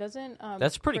popular, doesn't?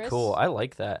 that's pretty Chris- cool. I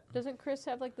like that. Doesn't Chris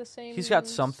have like the same? He's got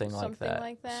something like that.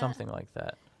 Like that. Something like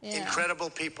that. Yeah. Incredible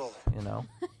people. You know.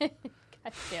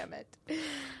 God damn it!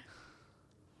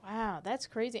 Wow, that's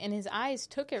crazy. And his eyes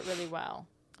took it really well.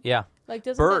 Yeah. Like,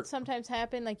 doesn't Bert- that sometimes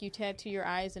happen? Like, you tattoo your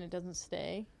eyes and it doesn't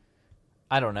stay.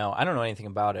 I don't know. I don't know anything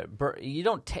about it. Bert, you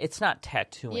don't. It's not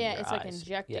tattooing. Yeah, your it's eyes. like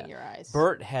injecting Yeah. your eyes.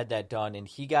 Bert had that done, and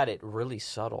he got it really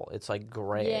subtle. It's like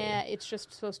gray. Yeah, it's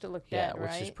just supposed to look Yeah, dead, which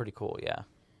right? is pretty cool. Yeah.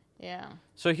 Yeah.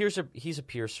 So he's a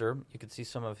piercer. You can see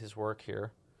some of his work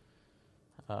here.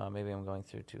 Maybe I'm going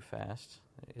through too fast.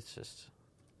 It's just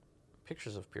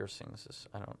pictures of piercings.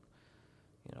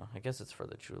 I guess it's for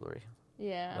the jewelry.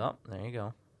 Yeah. Oh, there you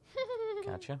go.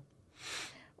 Gotcha.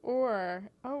 Or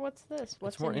what's this?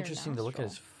 What's It's more in your interesting to look at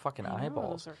his nostril? fucking I know,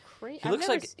 eyeballs. Those are crazy. He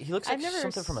looks like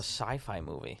something from a sci-fi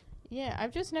movie. Yeah,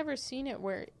 I've just never seen it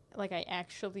where like I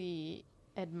actually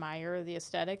admire the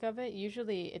aesthetic of it.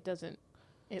 Usually, it doesn't.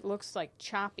 It looks like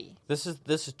choppy. This is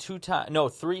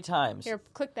 3 times. Here,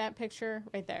 click that picture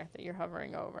right there that you're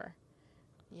hovering over.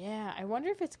 Yeah, I wonder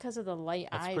if it's because of the light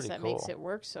That's eyes pretty that makes cool. it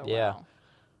work so Yeah. well.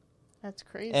 That's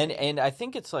crazy. And I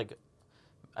think it's like,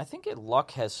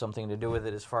 luck has something to do with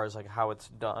it as far as like how it's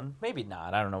done. Maybe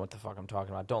not. I don't know what the fuck I'm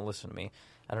talking about. Don't listen to me.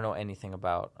 I don't know anything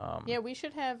about. yeah, we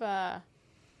should have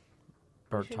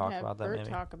Bert talk about that. Bert Maybe.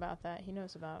 talk about that. He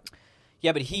knows about.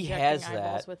 Yeah, but he injecting has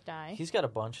eyeballs that. with dye. He's got a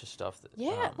bunch of stuff. That,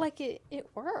 Yeah, like it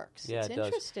works. Yeah, it's it does.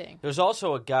 interesting. There's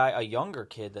also a younger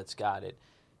kid that's got it,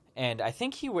 and I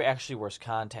think he actually wears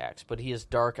contacts, but he has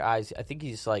dark eyes. I think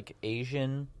he's like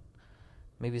Asian,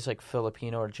 maybe he's like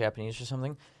Filipino or Japanese or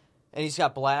something, and he's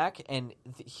got black, and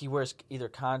he wears either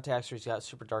contacts or he's got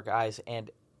super dark eyes,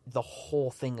 and the whole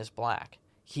thing is black.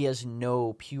 He has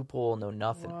no pupil, no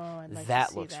nothing. Whoa, I'd like to that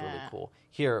see looks really that. cool.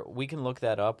 Here, we can look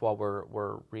that up while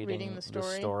we're reading the the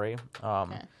story? story.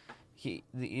 Okay.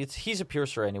 He's a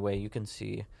piercer anyway. You can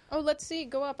see. Oh, let's see.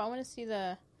 Go up. I want to see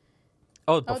the.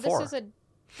 Oh, Oh, before. this is a.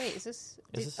 Wait, is this?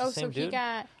 Is this the oh, same so he dude?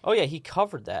 got. Oh yeah, he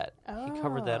covered that. He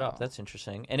covered that up. Oh. That's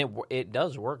interesting, and it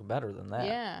does work better than that.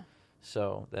 Yeah.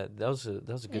 So that was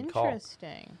a good call.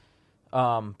 Interesting.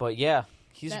 But yeah,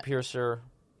 he's a That- piercer.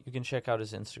 You can check out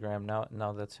his Instagram now.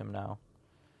 Now that's him now.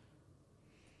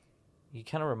 He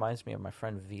kind of reminds me of my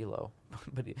friend Velo,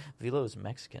 but Velo is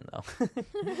Mexican though,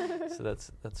 so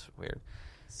that's weird.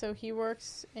 So he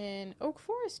works in Oak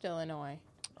Forest, Illinois.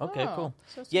 Okay, Oh, cool.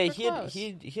 so Yeah, super close.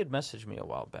 he had messaged me a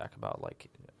while back about like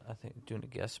I think doing a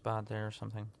guest spot there or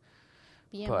something.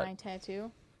 BMI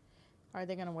tattoo. Are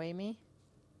they gonna weigh me?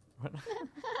 What?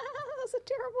 That's a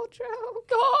terrible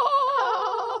joke.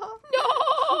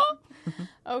 No.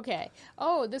 Okay.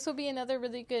 Oh, this will be another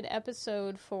really good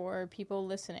episode for people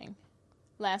listening.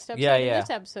 Last episode and this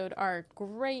episode are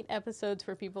great episodes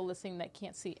for people listening that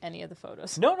can't see any of the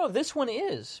photos. No, this one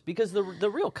is because the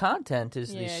real content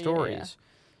is these stories.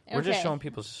 We're just Okay. showing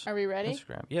people's Are we ready?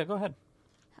 Instagram. Yeah, go ahead.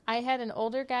 I had an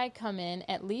older guy come in,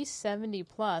 at least 70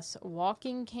 plus,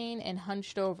 walking cane and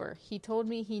hunched over. He told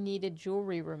me he needed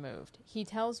jewelry removed. He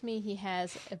tells me he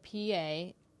has a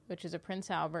PA, which is a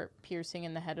Prince Albert piercing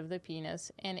in the head of the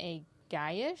penis, and a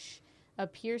guyish, a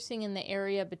piercing in the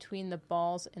area between the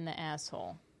balls and the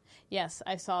asshole. Yes,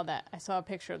 I saw that. I saw a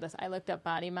picture of this. I looked up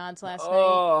body mods last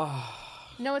night.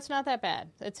 No, it's not that bad.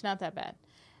 It's not that bad.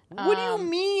 What do you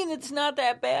mean it's not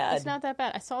that bad? It's not that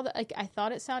bad. I saw that. Like, I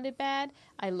thought it sounded bad.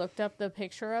 I looked up the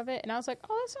picture of it, and I was like,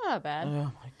 "Oh, that's not that bad."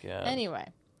 Oh my god.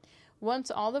 Anyway,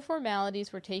 once all the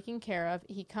formalities were taken care of,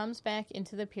 he comes back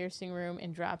into the piercing room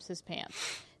and drops his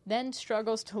pants. Then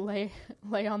struggles to lay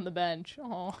on the bench.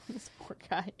 Oh, this poor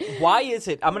guy. Why is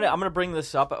it? I'm gonna bring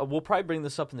this up. We'll probably bring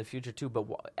this up in the future too. But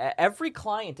every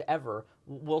client ever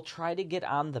will try to get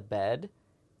on the bed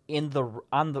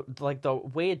on the like the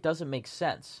way it doesn't make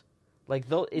sense. Like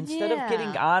instead of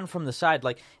getting on from the side,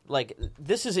 like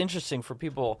this is interesting for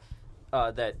people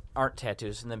that aren't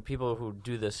tattoos, and then people who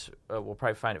do this will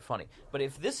probably find it funny. But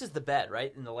if this is the bed,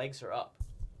 right, and the legs are up,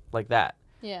 like that,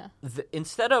 Yeah.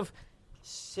 Instead of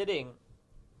sitting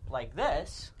like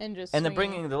this And just then swinging.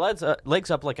 bringing the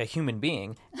legs up like a human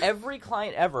being, every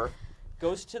client ever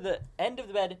goes to the end of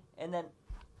the bed and then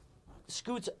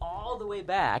scoots all the way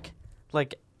back,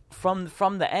 like from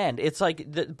the end. It's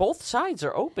like both sides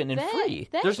are open and free.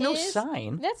 There's no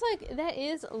sign. That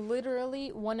is literally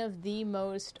one of the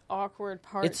most awkward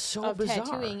parts It's so of bizarre.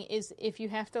 tattooing is if you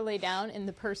have to lay down and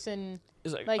the person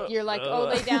It's like, you're like, oh,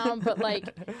 lay down, but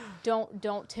like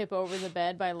don't tip over the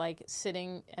bed by like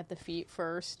sitting at the feet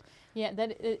first. Yeah,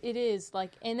 that it is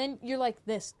like, and then you're like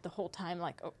this the whole time,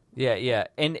 like, oh, Yeah,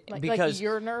 and like because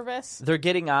you're nervous. they're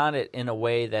getting on it in a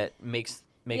way that makes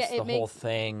the whole makes-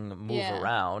 thing move yeah.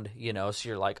 around, so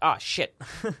you're like, ah, shit.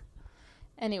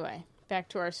 Anyway, back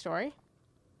to our story.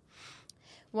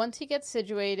 Once he gets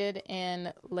situated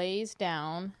and lays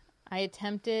down, I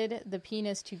attempted the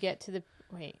penis to get to the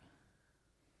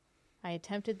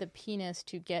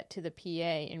PA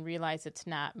and realize it's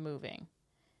not moving.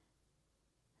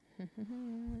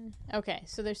 Okay,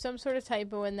 so there's some sort of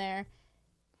typo in there.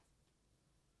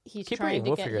 He's Keep trying reading, to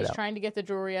we'll get figure it out. trying to get the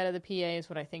jewelry out of the PA is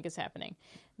what I think is happening.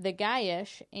 The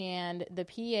guyish and the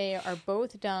PA are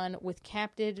both done with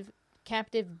captive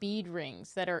bead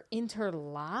rings that are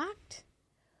interlocked.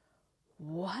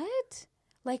 What?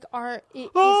 Like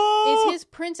is his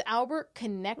Prince Albert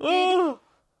connected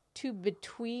to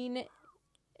between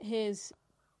his?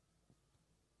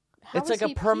 How It's is like a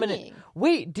he permanent. peeing?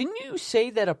 Wait, didn't you say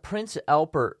that a Prince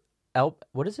Albert?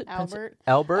 What is it? Albert.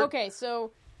 Albert. Okay,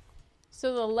 so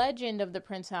the legend of the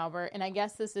Prince Albert, and I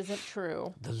guess this isn't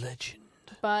true, The legend.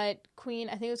 but I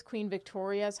think it was Queen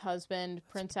Victoria's husband,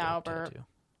 Prince Albert, Tattoo.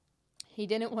 he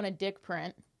didn't want a dick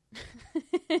print.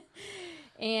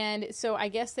 And so I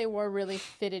guess they wore really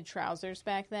fitted trousers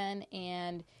back then,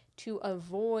 and to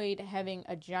avoid having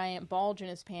a giant bulge in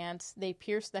his pants, they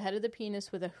pierced the head of the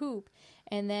penis with a hoop,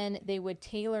 and then they would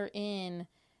tailor in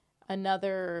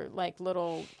another like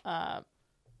little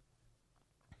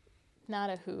not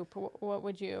a hoop. What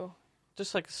would you?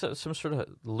 Just like some sort of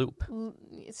loop.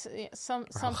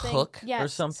 Something. hook or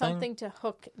yes, something? something to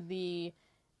hook the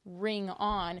ring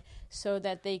on, so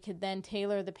that they could then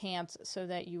tailor the pants so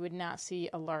that you would not see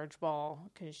a large ball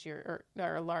because or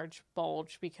a large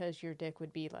bulge because your dick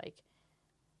would be like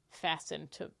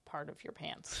fastened to part of your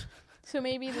pants. So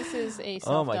maybe this is a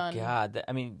Oh my self-done. god!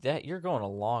 That you're going a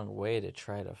long way to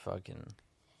try to fucking.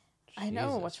 I know.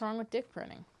 Jesus. What's wrong with dick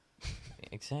printing?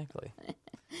 Exactly.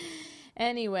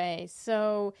 Anyway,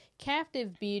 so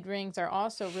captive bead rings are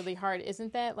also really hard.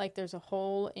 Isn't that like there's a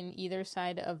hole in either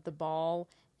side of the ball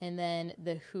and then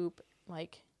the hoop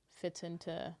like fits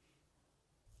into...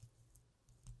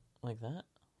 Like that?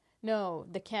 No,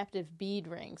 the captive bead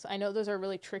rings. I know those are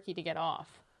really tricky to get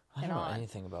off. I don't and know on.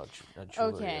 anything about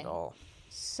jewelry Okay. at all.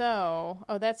 So,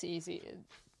 that's easy.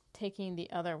 Taking the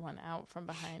other one out from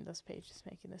behind this page is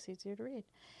making this easier to read.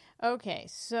 Okay,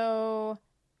 so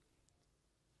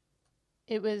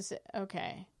it was,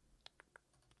 okay.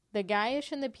 The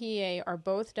guyish and the PA are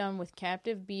both done with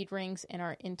captive bead rings and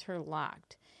are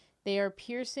interlocked. They are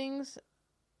piercings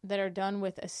that are done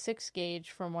with a 6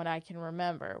 gauge from what I can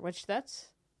remember, which that's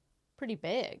pretty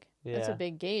big. Yeah. That's a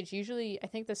big gauge. Usually, I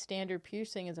think the standard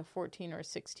piercing is a 14 or a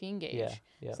 16 gauge.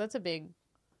 Yeah. So that's a big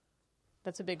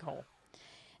hole.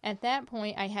 At that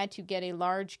point, I had to get a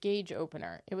large gauge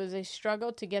opener. It was a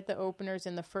struggle to get the openers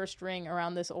in the first ring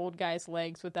around this old guy's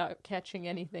legs without catching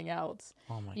anything else.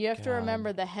 Oh my You have to God.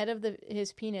 remember the head of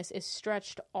his penis is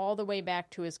stretched all the way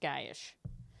back to his guyish.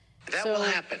 That will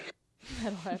happen.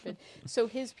 That'll happen. So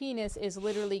his penis is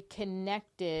literally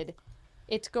connected.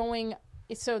 It's going...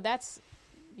 So that's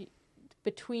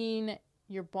between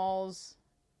your balls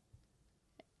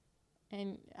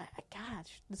and...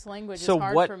 Gosh, this language is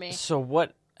hard for me. So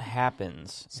what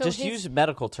happens? So Just his- use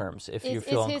medical terms if you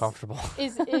feel uncomfortable.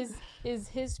 Is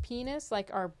his penis,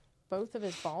 like, are both of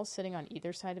his balls sitting on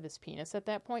either side of his penis at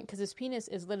that point? Because his penis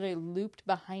is literally looped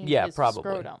behind his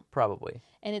scrotum. Probably.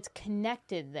 And it's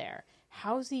connected there.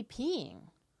 How's he peeing?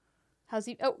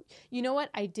 Oh, you know what?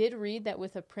 I did read that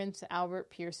with a Prince Albert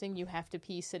piercing, you have to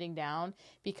pee sitting down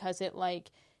because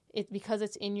because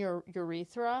it's in your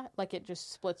urethra, like it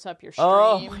just splits up your stream.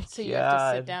 Oh my so you have to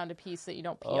God. sit down to pee so that you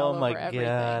don't pee all over everything.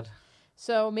 God.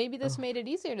 So maybe this made it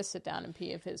easier to sit down and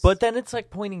pee if his... But then it's like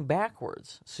pointing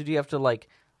backwards. So do you have to like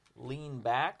lean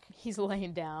back? He's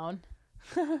laying down.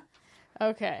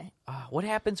 Okay. What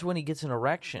happens when he gets an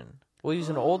erection? Well, he's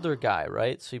an older guy,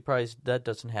 right? So that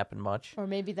doesn't happen much. Or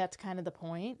maybe that's kind of the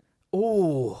point.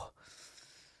 Oh,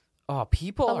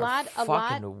 people are a fucking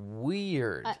lot-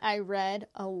 weird. I read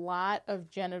a lot of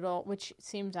genital, which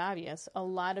seems obvious, a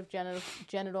lot of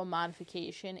genital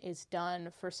modification is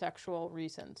done for sexual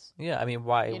reasons. Yeah, I mean,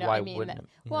 why? You know, Why I mean, wouldn't? it,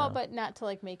 you well, know? but not to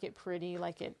like make it pretty,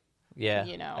 like it. yeah,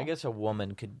 you know. I guess a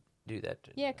woman could do that.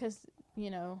 Yeah, because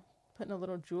putting a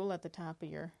little jewel at the top of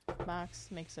your box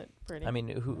makes it pretty. I mean,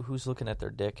 who's looking at their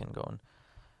dick and going,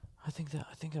 I think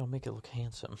it'll make it look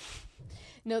handsome.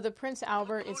 No, the Prince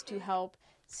Albert is to help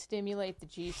stimulate the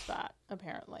G spot,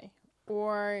 apparently,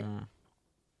 or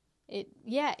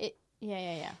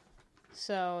yeah.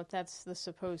 So that's the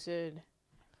supposed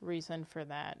reason for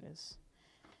that is.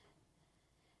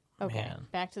 Okay, Man.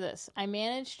 back to this. I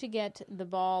managed to get the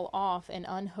ball off and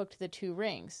unhooked the 2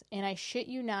 rings, and I shit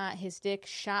you not, his dick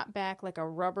shot back like a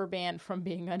rubber band from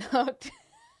being unhooked.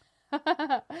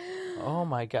 Oh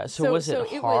my God! So was it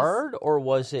hard or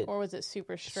was it Or was it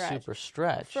super stretched? super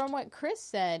stretched? From what Chris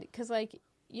said, because, like,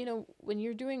 when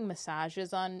you're doing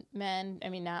massages on men, I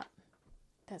mean, that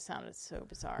sounded so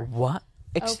bizarre. What?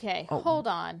 Okay, hold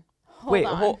on. Wait,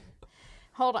 Hold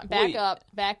on. wait.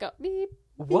 Back up. Beep.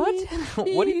 What?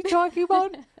 beep, What are you talking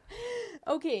about?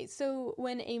 Okay, so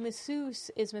when a masseuse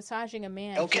is massaging a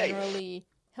man, Okay. generally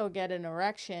he'll get an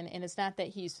erection, and it's not that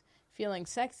he's feeling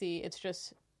sexy, it's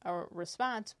just a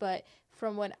response. But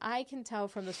from what I can tell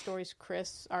from the stories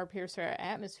Chris, our piercer at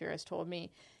Atmosphere, has told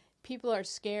me, people are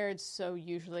scared, so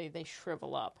usually they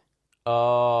shrivel up.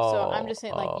 Oh. So I'm just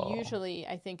saying, like, usually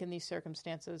I think in these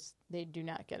circumstances, they do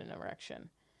not get an erection.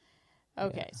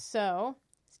 Okay, so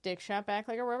his dick shot back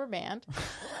like a rubber band.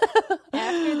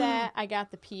 After that, I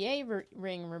got the PA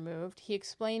ring removed. He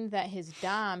explained that his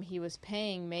dom he was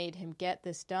paying made him get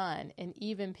this done, and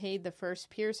even paid the first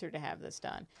piercer to have this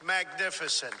done.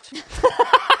 Magnificent.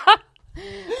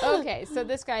 Okay, so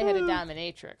this guy had a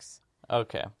dominatrix.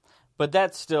 Okay. But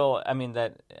that's still,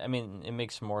 it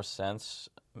makes more sense.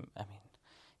 I mean,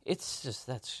 that's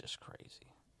just crazy.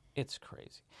 It's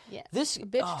crazy. Yeah, This the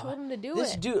bitch told him to do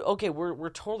this it. dude, okay,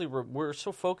 we're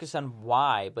so focused on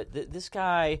why, but this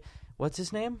guy, what's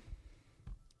his name?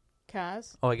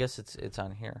 Kaz? Oh, I guess it's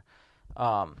on here.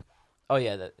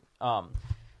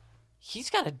 He's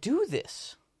got to do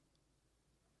this.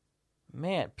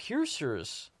 Man,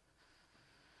 piercers.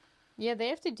 Yeah, they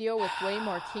have to deal with way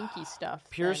more kinky stuff.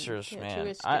 Piercers,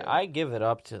 man. I give it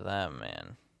up to them,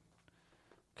 man.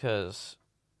 Because,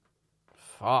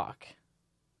 fuck.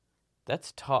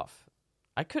 That's tough.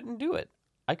 I couldn't do it.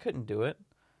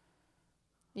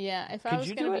 Yeah, if I Could was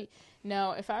you gonna do be it?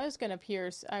 no, if I was gonna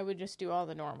pierce, I would just do all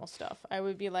the normal stuff. I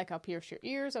would be like, I'll pierce your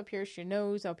ears, I'll pierce your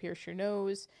nose, I'll pierce your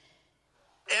nose.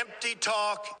 Empty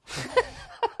talk.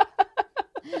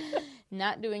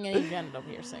 Not doing any genital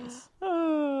piercings.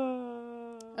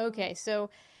 Okay, so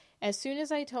as soon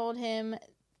as I told him,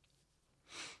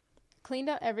 cleaned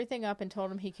up everything up and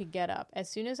told him he could get up. As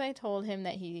soon as I told him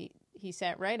that he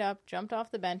sat right up, jumped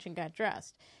off the bench, and got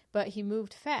dressed. But he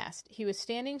moved fast. He was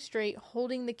standing straight,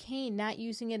 holding the cane, not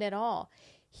using it at all.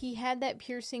 He had that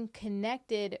piercing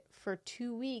connected for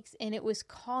 2 weeks, and it was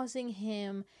causing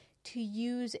him to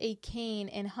use a cane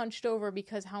and hunched over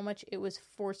because how much it was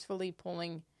forcefully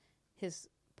pulling his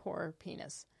poor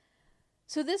penis.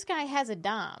 So this guy has a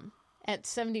dom at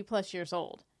 70 plus years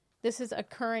old. This is a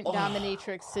current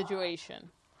dominatrix situation.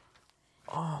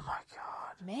 Oh my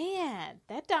god. Man,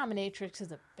 that dominatrix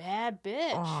is a bad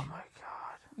bitch. Oh my god.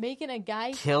 Making a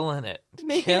guy Killing it.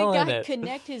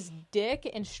 connect his dick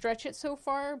and stretch it so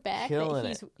far back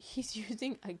that he's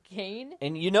using a cane.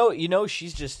 And you know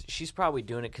she's probably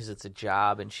doing it because it's a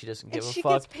job and she doesn't give a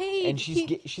fuck. Gets paid. And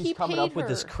she's coming up with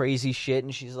this crazy shit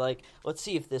and she's like, let's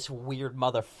see if this weird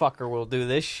motherfucker will do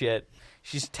this shit.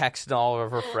 She's texting all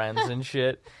of her friends and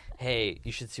shit. Hey,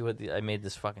 you should see what I made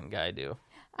this fucking guy do.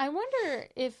 I wonder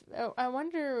if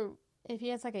he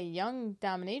has like a young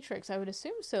dominatrix. I would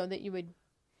assume so, that you would.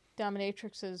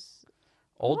 Dominatrixes.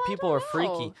 Old people are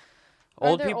freaky.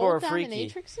 Old people are freaky.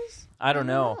 Dominatrixes? I don't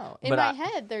know. In my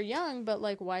head, they're young, but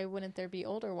like, why wouldn't there be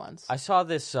older ones? I saw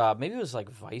this. Maybe it was like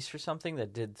Vice or something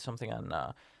that did something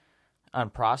on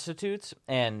prostitutes,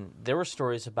 and there were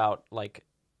stories about like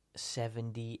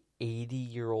 70,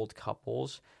 80-year-old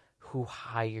couples who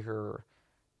hire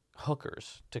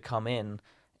hookers to come in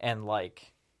and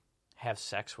like have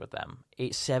sex with them.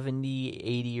 70,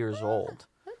 80 years old.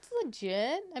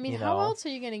 Legit. I mean, how else are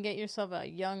you going to get yourself a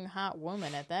young hot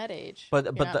woman at that age? But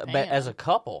as a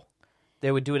couple,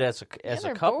 they would do it as a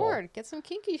couple. Bored. Get some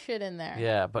kinky shit in there.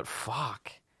 Yeah, but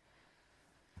fuck,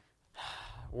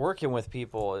 working with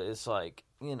people is like,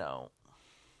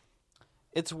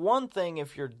 it's one thing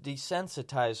if you're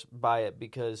desensitized by it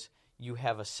because you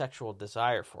have a sexual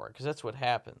desire for it, because that's what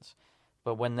happens.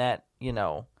 But when when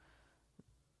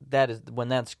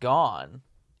that's gone.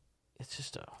 It's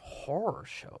just a horror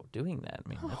show doing that. I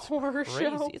mean, that's horror crazy.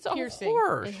 Show? It's a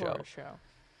horror show.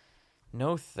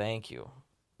 No, thank you.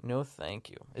 No, thank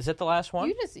you. Is that the last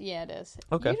one? Yeah, it is.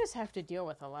 Okay. You just have to deal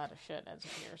with a lot of shit as a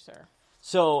piercer.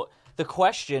 So the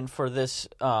question for this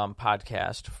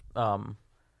podcast,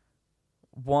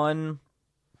 one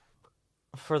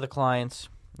for the clients,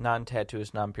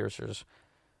 non-tattoos, non-piercers,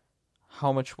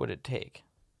 how much would it take?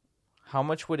 How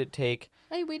much would it take?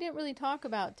 Hey, we didn't really talk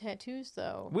about tattoos,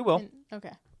 though. We will.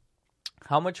 Okay.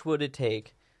 How much would it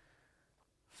take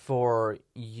for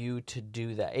you to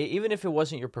do that? Even if it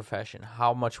wasn't your profession,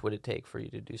 how much would it take for you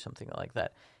to do something like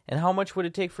that? And how much would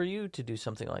it take for you to do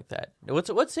something like that? Let's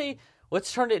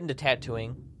turn it into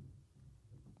tattooing.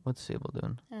 What's Sable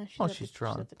doing? She's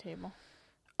drawing. She's at the table.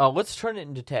 Let's turn it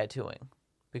into tattooing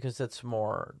because that's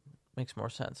makes more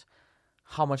sense.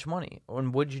 How much money?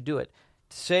 And would you do it?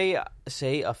 Say a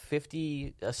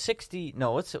 50, a 60.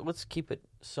 No, let's keep it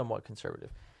somewhat conservative.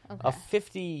 Okay. A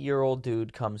 50-year-old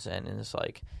dude comes in and is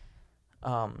like,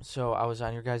 so I was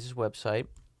on your guys' website,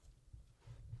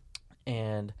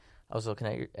 and I was looking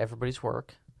at everybody's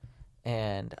work,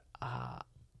 and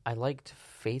I liked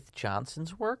Faith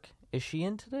Johnson's work. Is she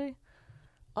in today?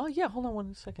 Oh yeah, hold on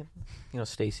one second.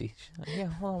 Stacy. Yeah,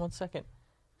 hold on one second.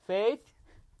 Faith,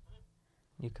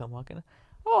 you come walking.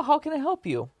 Oh, how can I help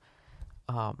you?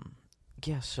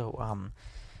 So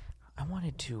I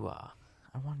wanted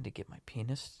to get my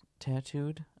penis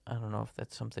tattooed. I don't know if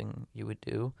that's something you would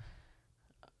do.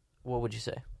 What would you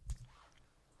say?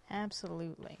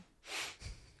 Absolutely.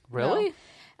 Really?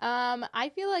 No. I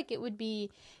feel like it would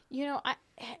be, I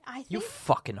think... You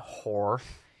fucking whore.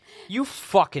 You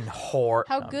fucking whore.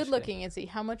 How good looking is he?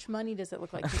 How much money does it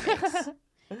look like he makes?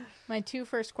 My 2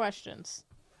 first questions.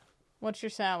 What's your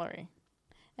salary?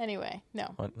 Anyway,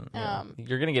 no.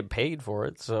 You're going to get paid for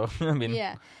it, so, I mean...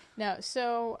 Yeah. No,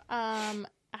 so, I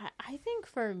think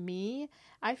for me,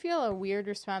 I feel a weird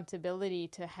responsibility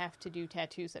to have to do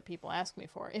tattoos that people ask me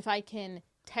for, if I can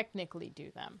technically do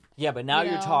them. Yeah, but now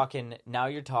you're talking...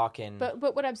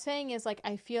 But what I'm saying is, like,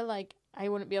 I feel like I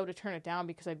wouldn't be able to turn it down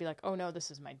because I'd be like, oh, no,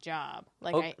 this is my job.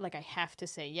 Like, I have to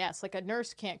say yes. Like, a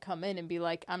nurse can't come in and be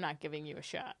like, I'm not giving you a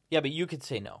shot. Yeah, but you could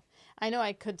say no. I know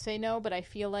I could say no, but I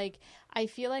feel like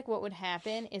what would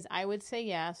happen is I would say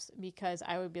yes because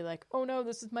I would be like, oh no,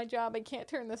 this is my job. I can't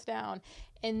turn this down.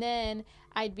 And then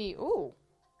I'd be, ooh.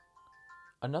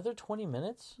 Another 20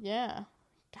 minutes? Yeah.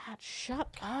 God, shut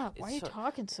up. Why are you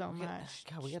talking so much?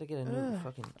 God, we got to get a new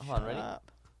fucking... Hold on, ready?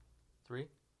 Up. 3,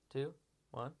 2,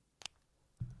 1.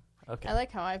 Okay. I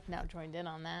like how I've now joined in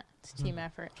on that. It's a team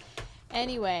effort.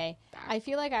 Anyway, I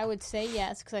feel like I would say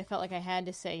yes because I felt like I had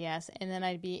to say yes, and then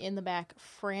I'd be in the back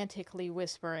frantically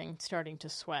whispering, starting to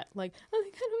sweat. Like, oh my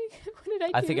God, what did I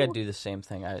do? I think I'd do the same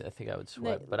thing. I think I would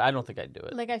sweat, but I don't think I'd do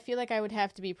it. Like, I feel like I would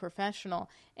have to be professional,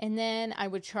 and then I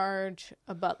would charge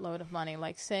a buttload of money.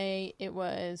 Like, say it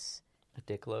was... A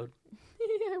dick load?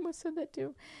 Yeah, I almost said that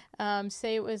too.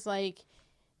 Say it was like...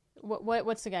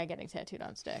 What's the guy getting tattooed on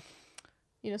his dick?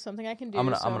 Something I can do, I'm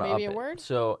gonna maybe up a word?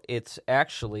 So it's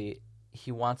actually...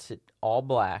 He wants it all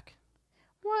black.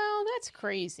 Well, that's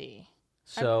crazy.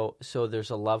 So there's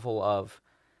a level of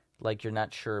like you're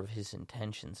not sure of his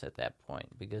intentions at that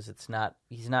point because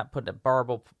he's not putting a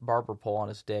barber pole on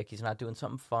his dick. He's not doing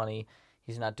something funny.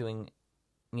 He's not doing,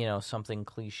 something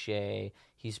cliche.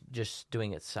 He's just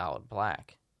doing it solid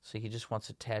black. So he just wants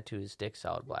to tattoo his dick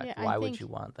solid black. Yeah, Why would you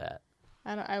want that?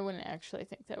 I wouldn't actually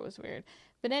think that was weird.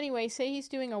 But anyway, say he's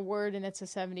doing a word and it's a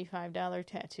 $75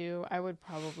 tattoo. I would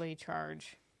probably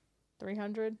charge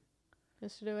 $300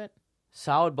 just to do it.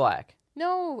 Solid black.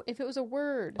 No, if it was a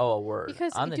word. Oh, a word.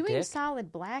 Because on the doing dick?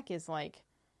 solid black is like,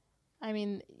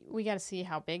 we got to see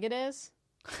how big it is.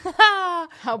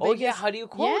 How big? Oh yeah, how do you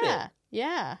quote it?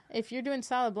 Yeah. If you're doing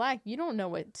solid black, you don't know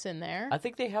what's in there. I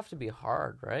think they have to be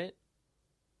hard, right?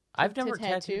 I've never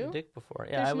tattooed a dick before.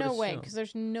 Yeah, there's no way, because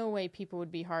there's no way people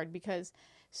would be hard. Because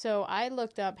so I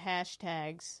looked up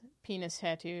hashtags penis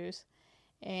tattoos,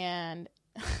 and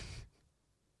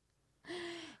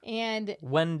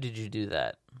when did you do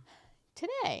that?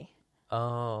 Today.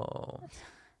 Oh,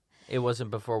 it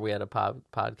wasn't before we had a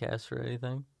podcast or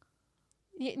anything.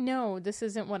 No, this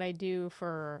isn't what I do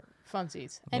for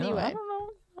funsies. Anyway, I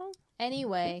don't know.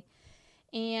 Anyway,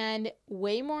 and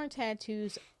way more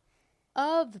tattoos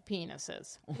of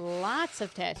penises. Lots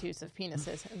of tattoos of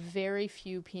penises. Very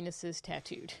few penises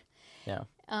tattooed. Yeah.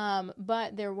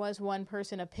 But there was one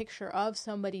person, a picture of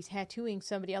somebody tattooing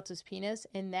somebody else's penis,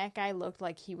 and that guy looked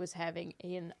like he was having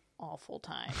an awful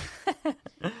time.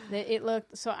 It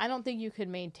looked so. I don't think you could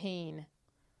maintain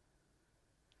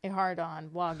a hard-on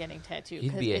while getting tattooed.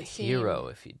 You'd be a hero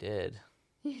if you did.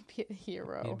 You'd be a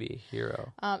hero. You'd be a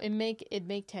hero. It'd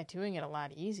make tattooing it a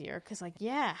lot easier because,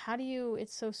 how do you?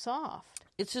 It's so soft.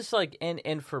 It's just like,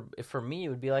 and for me, it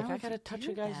would be like, I gotta touch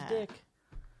a guy's dick.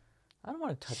 I don't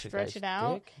want to touch a guy's dick. Stretch it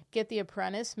out. Get the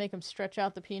apprentice. Make him stretch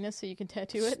out the penis so you can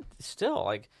tattoo it. Still,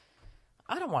 I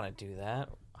don't want to do that.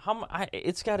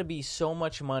 It's got to be so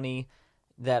much money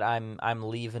that I'm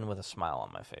leaving with a smile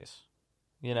on my face.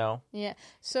 Yeah.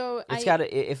 So it's got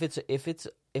to if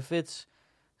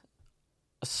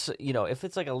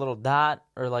it's like a little dot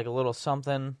or like a little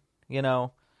something,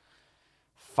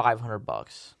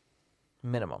 $500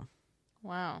 minimum.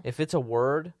 Wow. If it's a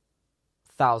word,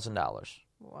 $1,000.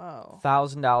 Whoa.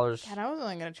 $1,000. God, I was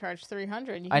only going to charge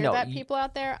 $300. You hear that, people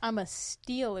out there? I'm a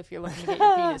steal if you're looking to get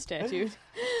your penis tattooed.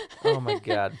 Oh my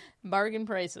God. Bargain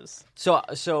prices.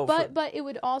 But it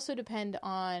would also depend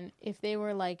on if they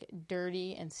were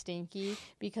dirty and stinky,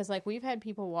 because we've had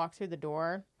people walk through the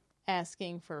door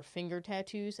asking for finger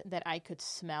tattoos that I could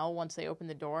smell once they opened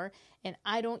the door, and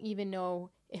I don't even know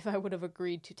if I would have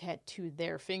agreed to tattoo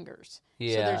their fingers.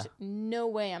 Yeah. So there's no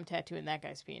way I'm tattooing that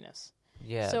guy's penis.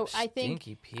 Yeah. So I think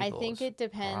it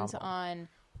depends on,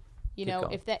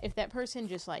 if that person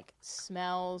just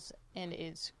smells and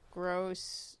is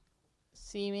gross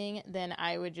seeming, then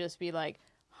I would just be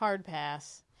hard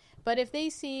pass. But if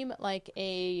they seem like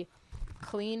a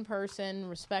clean person,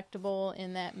 respectable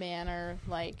in that manner,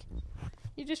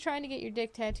 you're just trying to get your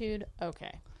dick tattooed,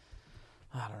 okay.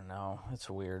 I don't know. It's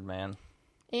weird, man.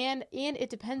 And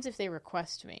it depends if they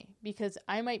request me, because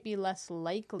I might be less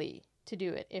likely to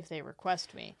do it if they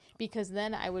request me, because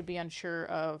then I would be unsure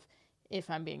of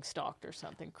if I'm being stalked or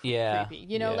something creepy.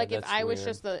 If I was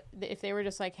weird. If they were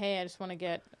just hey, I just want to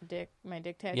get my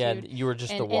dick tattooed. Yeah, you were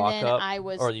just the walk-up,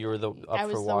 or you were I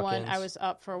was the one. I was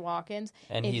up for walk-ins.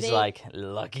 And he's like,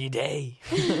 lucky day.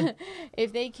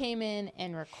 If they came in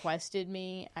and requested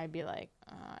me, I'd be like,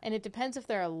 and it depends if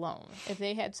they're alone. If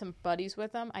they had some buddies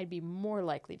with them, I'd be more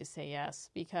likely to say yes,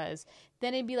 because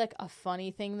then it'd be a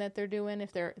funny thing that they're doing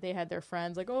if they had their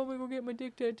friends oh, I'm gonna go get my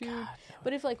dick tattooed. God, no.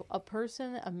 But if a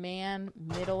man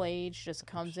middle-aged just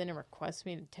comes in and requests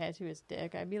me to tattoo his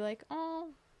dick, I'd be like,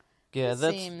 oh, yeah,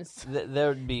 there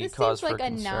would be cause for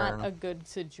concern. This seems not a good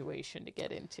situation to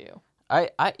get into.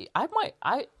 I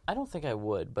don't think I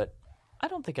would, but I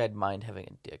don't think I'd mind having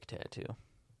a dick tattoo.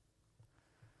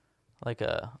 I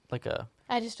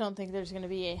just don't think there's going to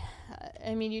be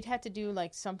you'd have to do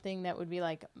something that would be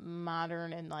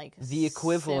modern and the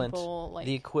equivalent, simple,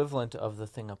 the equivalent of the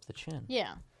thing up the chin.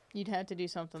 Yeah, you'd have to do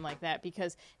something like that,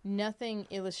 because nothing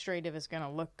illustrative is going to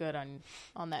look good on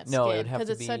that skin. No, it would have to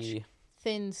be, because it's such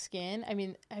thin skin. I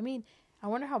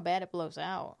wonder how bad it blows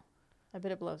out. I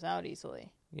bet it blows out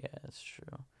easily. Yeah, that's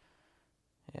true.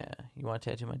 Yeah, you want to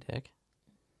tattoo my dick?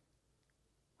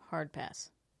 Hard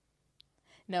pass.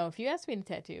 No, if you asked me to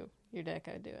tattoo your dick,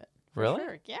 I'd do it. Really?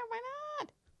 Sure. Yeah, why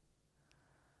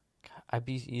not?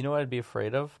 You know what I'd be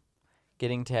afraid of?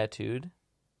 Getting tattooed,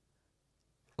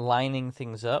 lining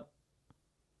things up,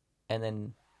 and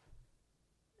then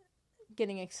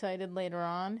getting excited later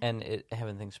on. And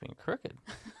having things being crooked.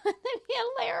 That'd be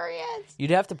hilarious.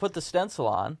 You'd have to put the stencil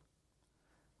on,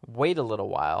 wait a little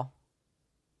while,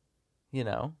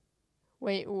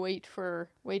 Wait for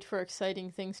exciting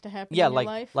things to happen Yeah, in your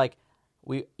life. like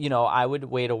I would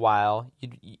wait a while.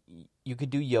 You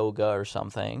could do yoga or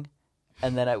something,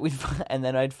 and then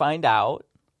I'd find out,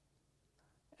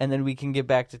 and then we can get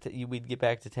back to we'd get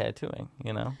back to tattooing.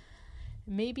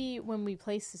 Maybe when we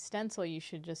place the stencil, you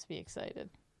should just be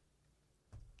excited.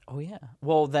 Oh yeah.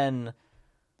 Well then,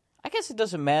 I guess it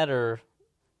doesn't matter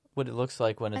what it looks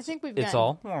like when it's. I think we've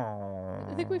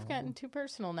gotten too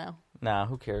personal now. Nah,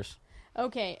 who cares?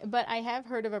 Okay, but I have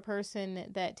heard of a person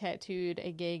that tattooed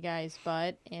a gay guy's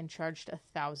butt and charged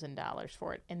 $1,000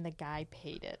 for it, and the guy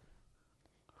paid it.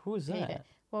 Who is that?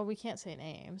 Well, we can't say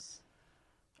names.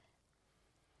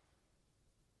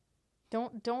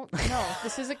 Don't. No,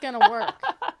 this isn't gonna work.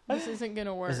 This isn't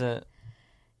gonna work. Is it?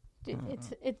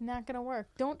 It's not gonna work.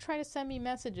 Don't try to send me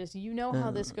messages. You know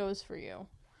how this goes for you.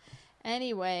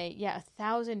 Anyway, yeah,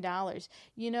 $1,000.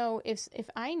 If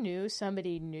I knew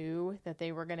somebody knew that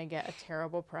they were gonna get a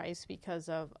terrible price because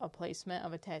of a placement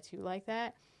of a tattoo like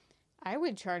that, I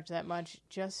would charge that much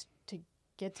just to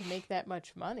get to make that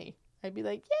much money. I'd be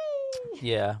like, yay!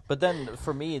 Yeah, but then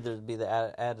for me, there'd be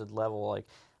the added level,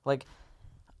 like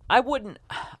I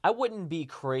wouldn't be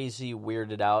crazy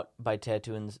weirded out by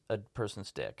tattooing a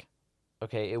person's dick.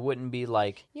 Okay, it wouldn't be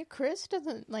like... Yeah, Chris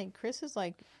is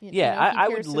like... I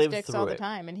would live through it. All the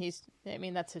time, and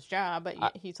that's his job, but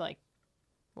he's like,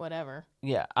 whatever.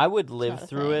 Yeah, I would live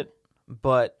through it,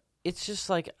 but it's just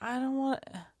like, I don't want...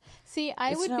 See,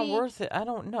 it's not worth it. I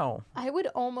don't know. I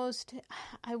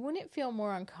wouldn't feel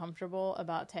more uncomfortable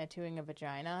about tattooing a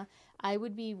vagina. I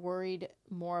would be worried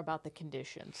more about the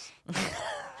conditions.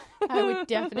 I would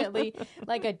definitely...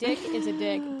 Like, a dick is a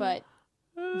dick, but...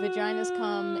 Vaginas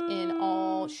come in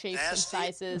all shapes and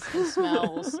sizes and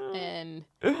smells, and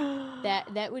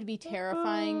that would be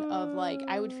terrifying.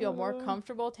 I would feel more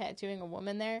comfortable tattooing a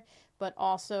woman there, but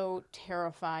also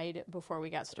terrified before we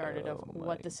got started of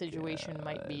what the situation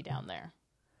might be down there.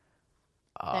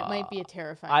 That might be a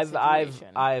terrifying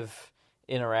situation. I've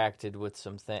interacted with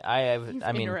some things.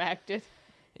 Interacted.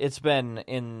 It's been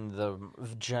in the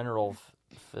general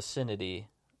vicinity.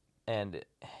 And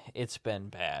it's been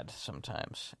bad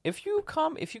sometimes. If you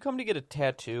come to get a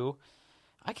tattoo,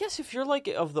 I guess if you're like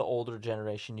of the older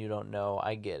generation, you don't know.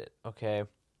 I get it, okay?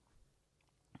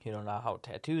 You don't know how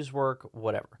tattoos work,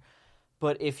 whatever.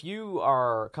 But if you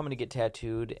are coming to get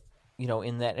tattooed,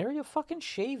 in that area, fucking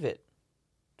shave it.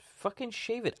 Fucking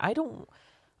shave it.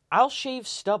 I'll shave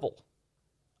stubble.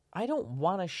 I don't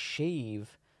want to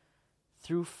shave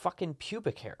through fucking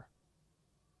pubic hair.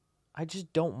 I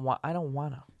don't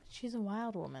want to. She's a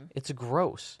wild woman. It's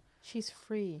gross. She's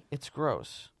free. It's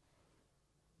gross.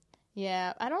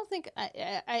 Yeah, I don't think...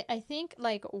 I think,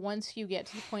 once you get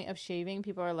to the point of shaving,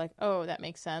 people are like, oh, that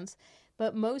makes sense.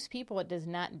 But most people, it does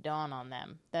not dawn on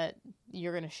them that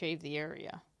you're going to shave the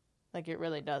area. It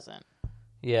really doesn't.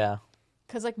 Yeah.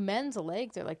 Because, men's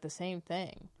legs are, the same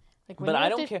thing. But I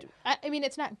don't care.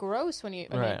 It's not gross when you...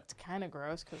 Right. It's kind of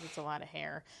gross because it's a lot of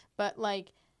hair. But,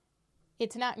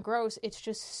 it's not gross. It's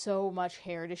just so much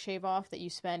hair to shave off that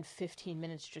you spend 15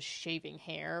 minutes just shaving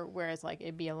hair, whereas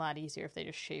it'd be a lot easier if they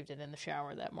just shaved it in the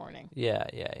shower that morning. Yeah.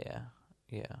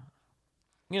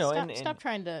 Stop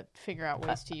trying to figure out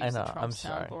ways to use the Trump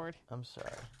soundboard. I'm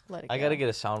sorry. Let it go. I got to get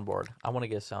a soundboard. I want to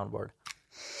get a soundboard.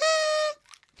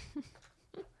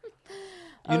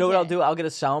 You know what I'll do? I'll get a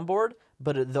soundboard,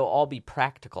 but they'll all be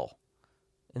practical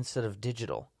instead of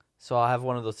digital. So I'll have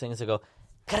one of those things that go...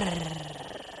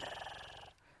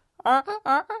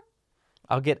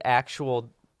 I'll get actual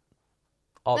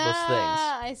all those things.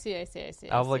 I see.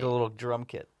 I'll have a little drum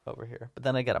kit over here, but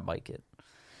then I gotta mic it.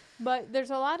 But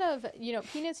there's a lot of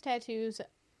penis tattoos.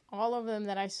 All of them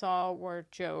that I saw were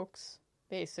jokes,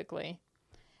 basically.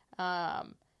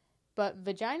 But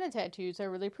vagina tattoos are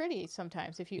really pretty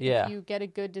sometimes. If you get a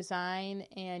good design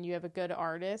and you have a good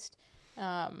artist,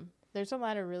 there's a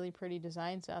lot of really pretty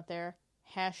designs out there.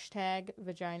 #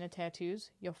 vagina tattoos.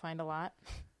 You'll find a lot.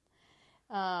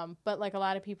 But a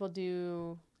lot of people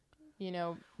do,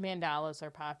 mandalas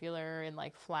are popular and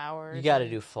flowers. You got to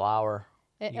do flower.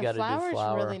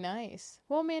 Flower's really nice.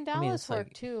 Well, mandalas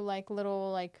work too,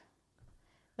 little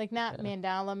not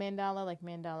mandala,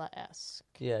 mandala-esque.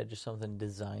 Yeah, just something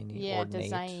designy, yeah, ornate.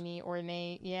 Designy,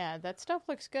 ornate. Yeah, that stuff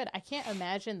looks good. I can't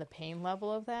imagine the pain level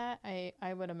of that.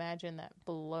 I would imagine that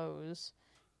blows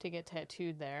to get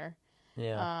tattooed there.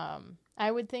 Yeah.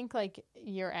 I would think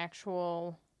your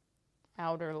actual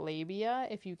outer labia,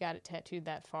 if you got it tattooed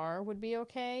that far, would be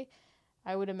okay.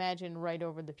 I would imagine right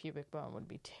over the pubic bone would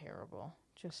be terrible.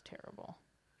 Just terrible.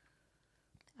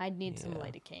 I'd need some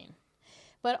lidocaine.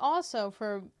 But also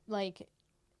for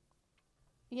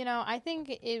I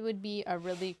think it would be a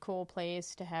really cool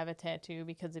place to have a tattoo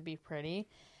because it'd be pretty.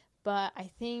 But I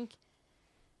think,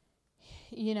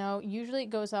 usually it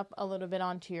goes up a little bit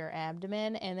onto your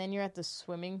abdomen, and then you're at the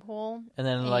swimming pool. And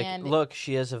then, look,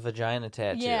 she has a vagina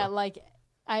tattoo. Yeah,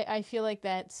 I feel like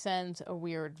that sends a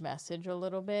weird message a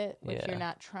little bit. Like you're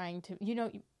not trying to,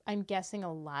 I'm guessing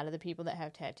a lot of the people that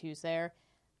have tattoos there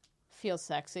feel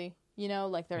sexy.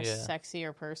 Like they're a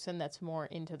sexier person that's more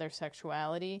into their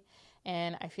sexuality.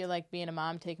 And I feel like being a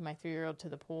mom taking my 3-year-old to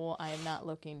the pool, I am not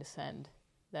looking to send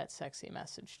that sexy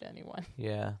message to anyone.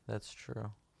 Yeah, that's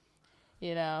true.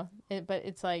 But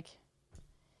it's like,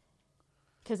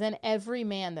 because then every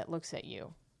man that looks at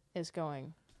you is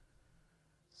going,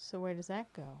 so where does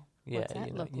that go? Yeah, What's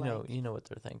that look like? You know what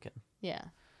they're thinking. Yeah.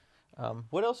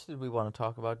 What else did we want to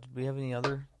talk about? Did we have any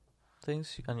other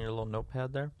things on your little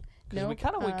notepad there? Because we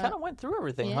kind of went through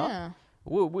everything, huh?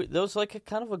 That was like a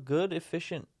kind of a good,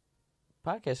 efficient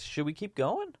podcast. Should we keep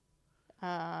going?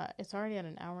 It's already at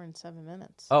 1 hour and 7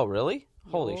 minutes. Oh, really?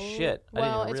 Holy shit! I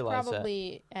Well, didn't even realize it's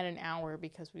probably at an hour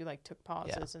because we took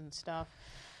pauses and stuff.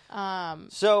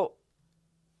 So,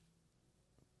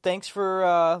 thanks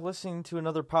for listening to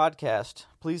another podcast.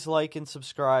 Please like and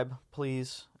subscribe,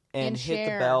 please, and hit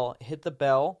share. the bell. Hit the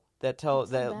bell.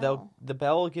 Bell? The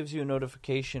bell gives you a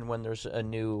notification when there's a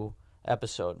new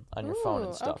episode on your phone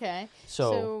and stuff. Okay.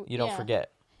 So you don't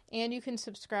forget. And you can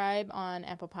subscribe on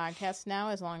Apple Podcasts now,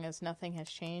 as long as nothing has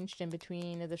changed in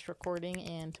between this recording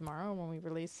and tomorrow when we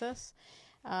release this.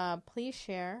 Please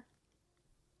share.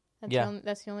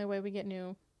 That's the only way we get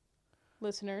new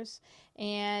listeners.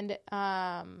 And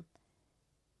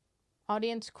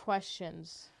audience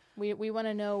questions. We want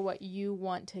to know what you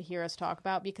want to hear us talk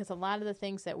about, because a lot of the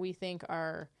things that we think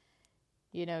are,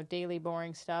 daily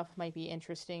boring stuff might be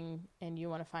interesting, and you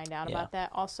want to find out about that.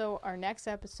 Also, our next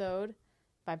episode,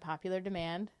 by popular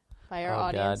demand by our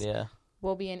audience,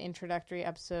 will be an introductory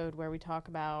episode where we talk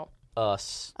about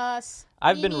us.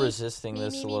 I've been resisting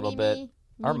this a little bit.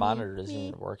 Our monitor doesn't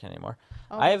even work anymore.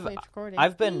 Oh,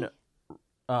 I've been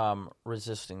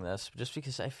resisting this just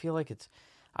because I feel like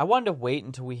I wanted to wait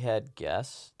until we had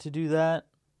guests to do that,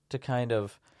 to kind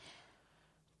of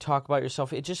talk about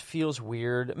yourself. It just feels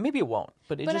weird. Maybe it won't,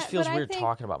 but it just feels weird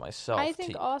talking about myself. I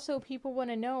think also people want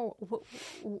to know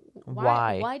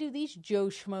why do these Joe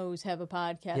Schmoes have a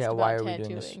podcast about why are tattooing? we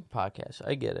doing this podcast?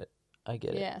 I get it.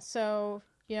 Yeah, so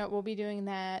we'll be doing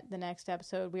that the next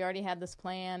episode. We already had this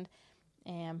planned,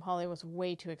 and Paulie was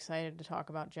way too excited to talk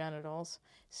about genitals,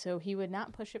 so he would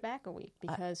not push it back a week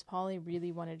because Paulie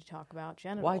really wanted to talk about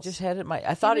genitals. Well, I just had it.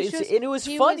 I thought it was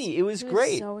funny. It was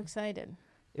great. He was so excited.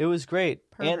 It was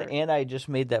great. Pervert. And I just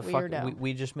made that Weirdo.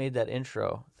 we just made that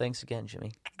intro. Thanks again,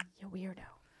 Jimmy. You weirdo.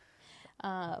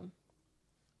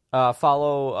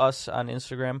 Follow us on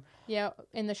Instagram. Yeah,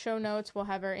 in the show notes we'll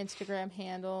have our Instagram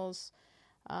handles.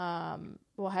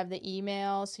 We'll have the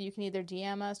email, so you can either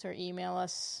DM us or email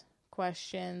us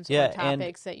questions or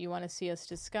topics that you want to see us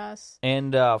discuss.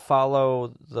 And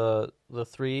follow the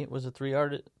three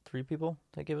three people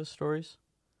that give us stories.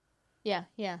 Yeah.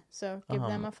 So give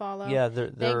them a follow. Yeah,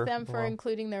 thank them for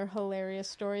including their hilarious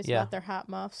stories about their hot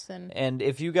muffs and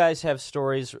if you guys have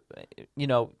stories,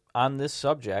 on this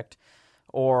subject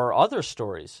or other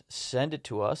stories, send it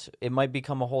to us. It might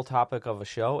become a whole topic of a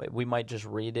show. We might just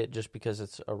read it just because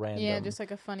it's a random just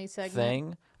like a funny segment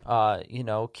thing.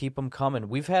 Keep them coming.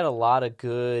 We've had a lot of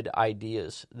good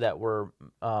ideas that were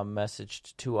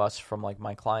messaged to us from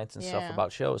my clients and stuff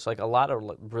about shows. Like a lot of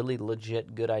really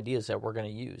legit good ideas that we're going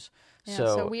to use. Yeah,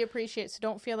 so we appreciate. So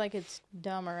don't feel like it's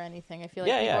dumb or anything. I feel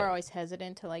like people are always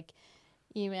hesitant to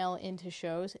email into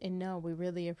shows, and no, we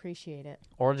really appreciate it.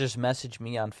 Or just message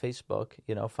me on Facebook.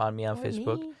 Find me on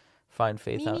Facebook. Me. Find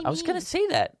Faith on. I was going to say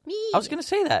that.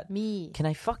 Me. Can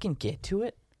I fucking get to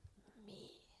it? Me.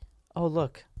 Oh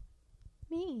look.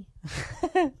 Me.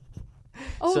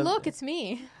 Look, it's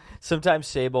me. Sometimes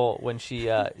Sable, when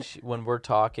when we're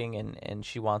talking and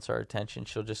she wants our attention,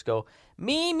 she'll just go,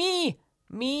 me.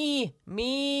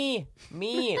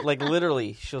 Like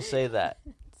literally, she'll say that.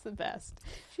 It's the best.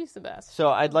 She's the best. So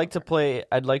I'd like to play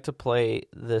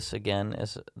this again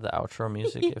as the outro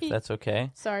music, if that's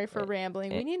okay. Sorry for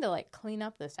rambling. We need to clean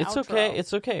up this It's outro.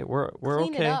 It's okay. We're clean okay.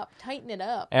 Clean it up. Tighten it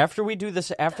up. After we do the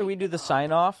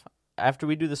sign off,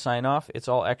 it's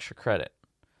all extra credit.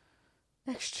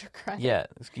 Extra credit. Yeah,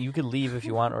 you can leave if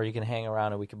you want, or you can hang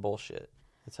around and we can bullshit.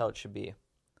 That's how it should be.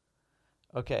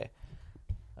 Okay.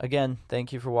 Again,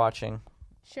 thank you for watching.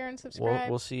 Share and subscribe.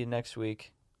 We'll see you next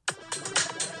week.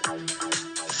 Welcome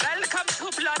to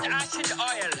Blood, Ash and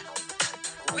Oil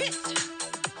with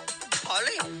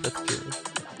Polly That's good.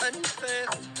 and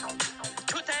Faith.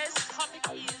 today's topic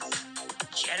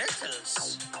is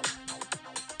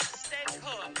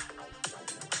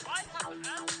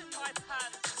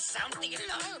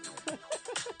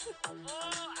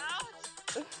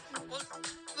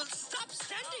Well, stop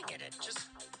standing in it. Just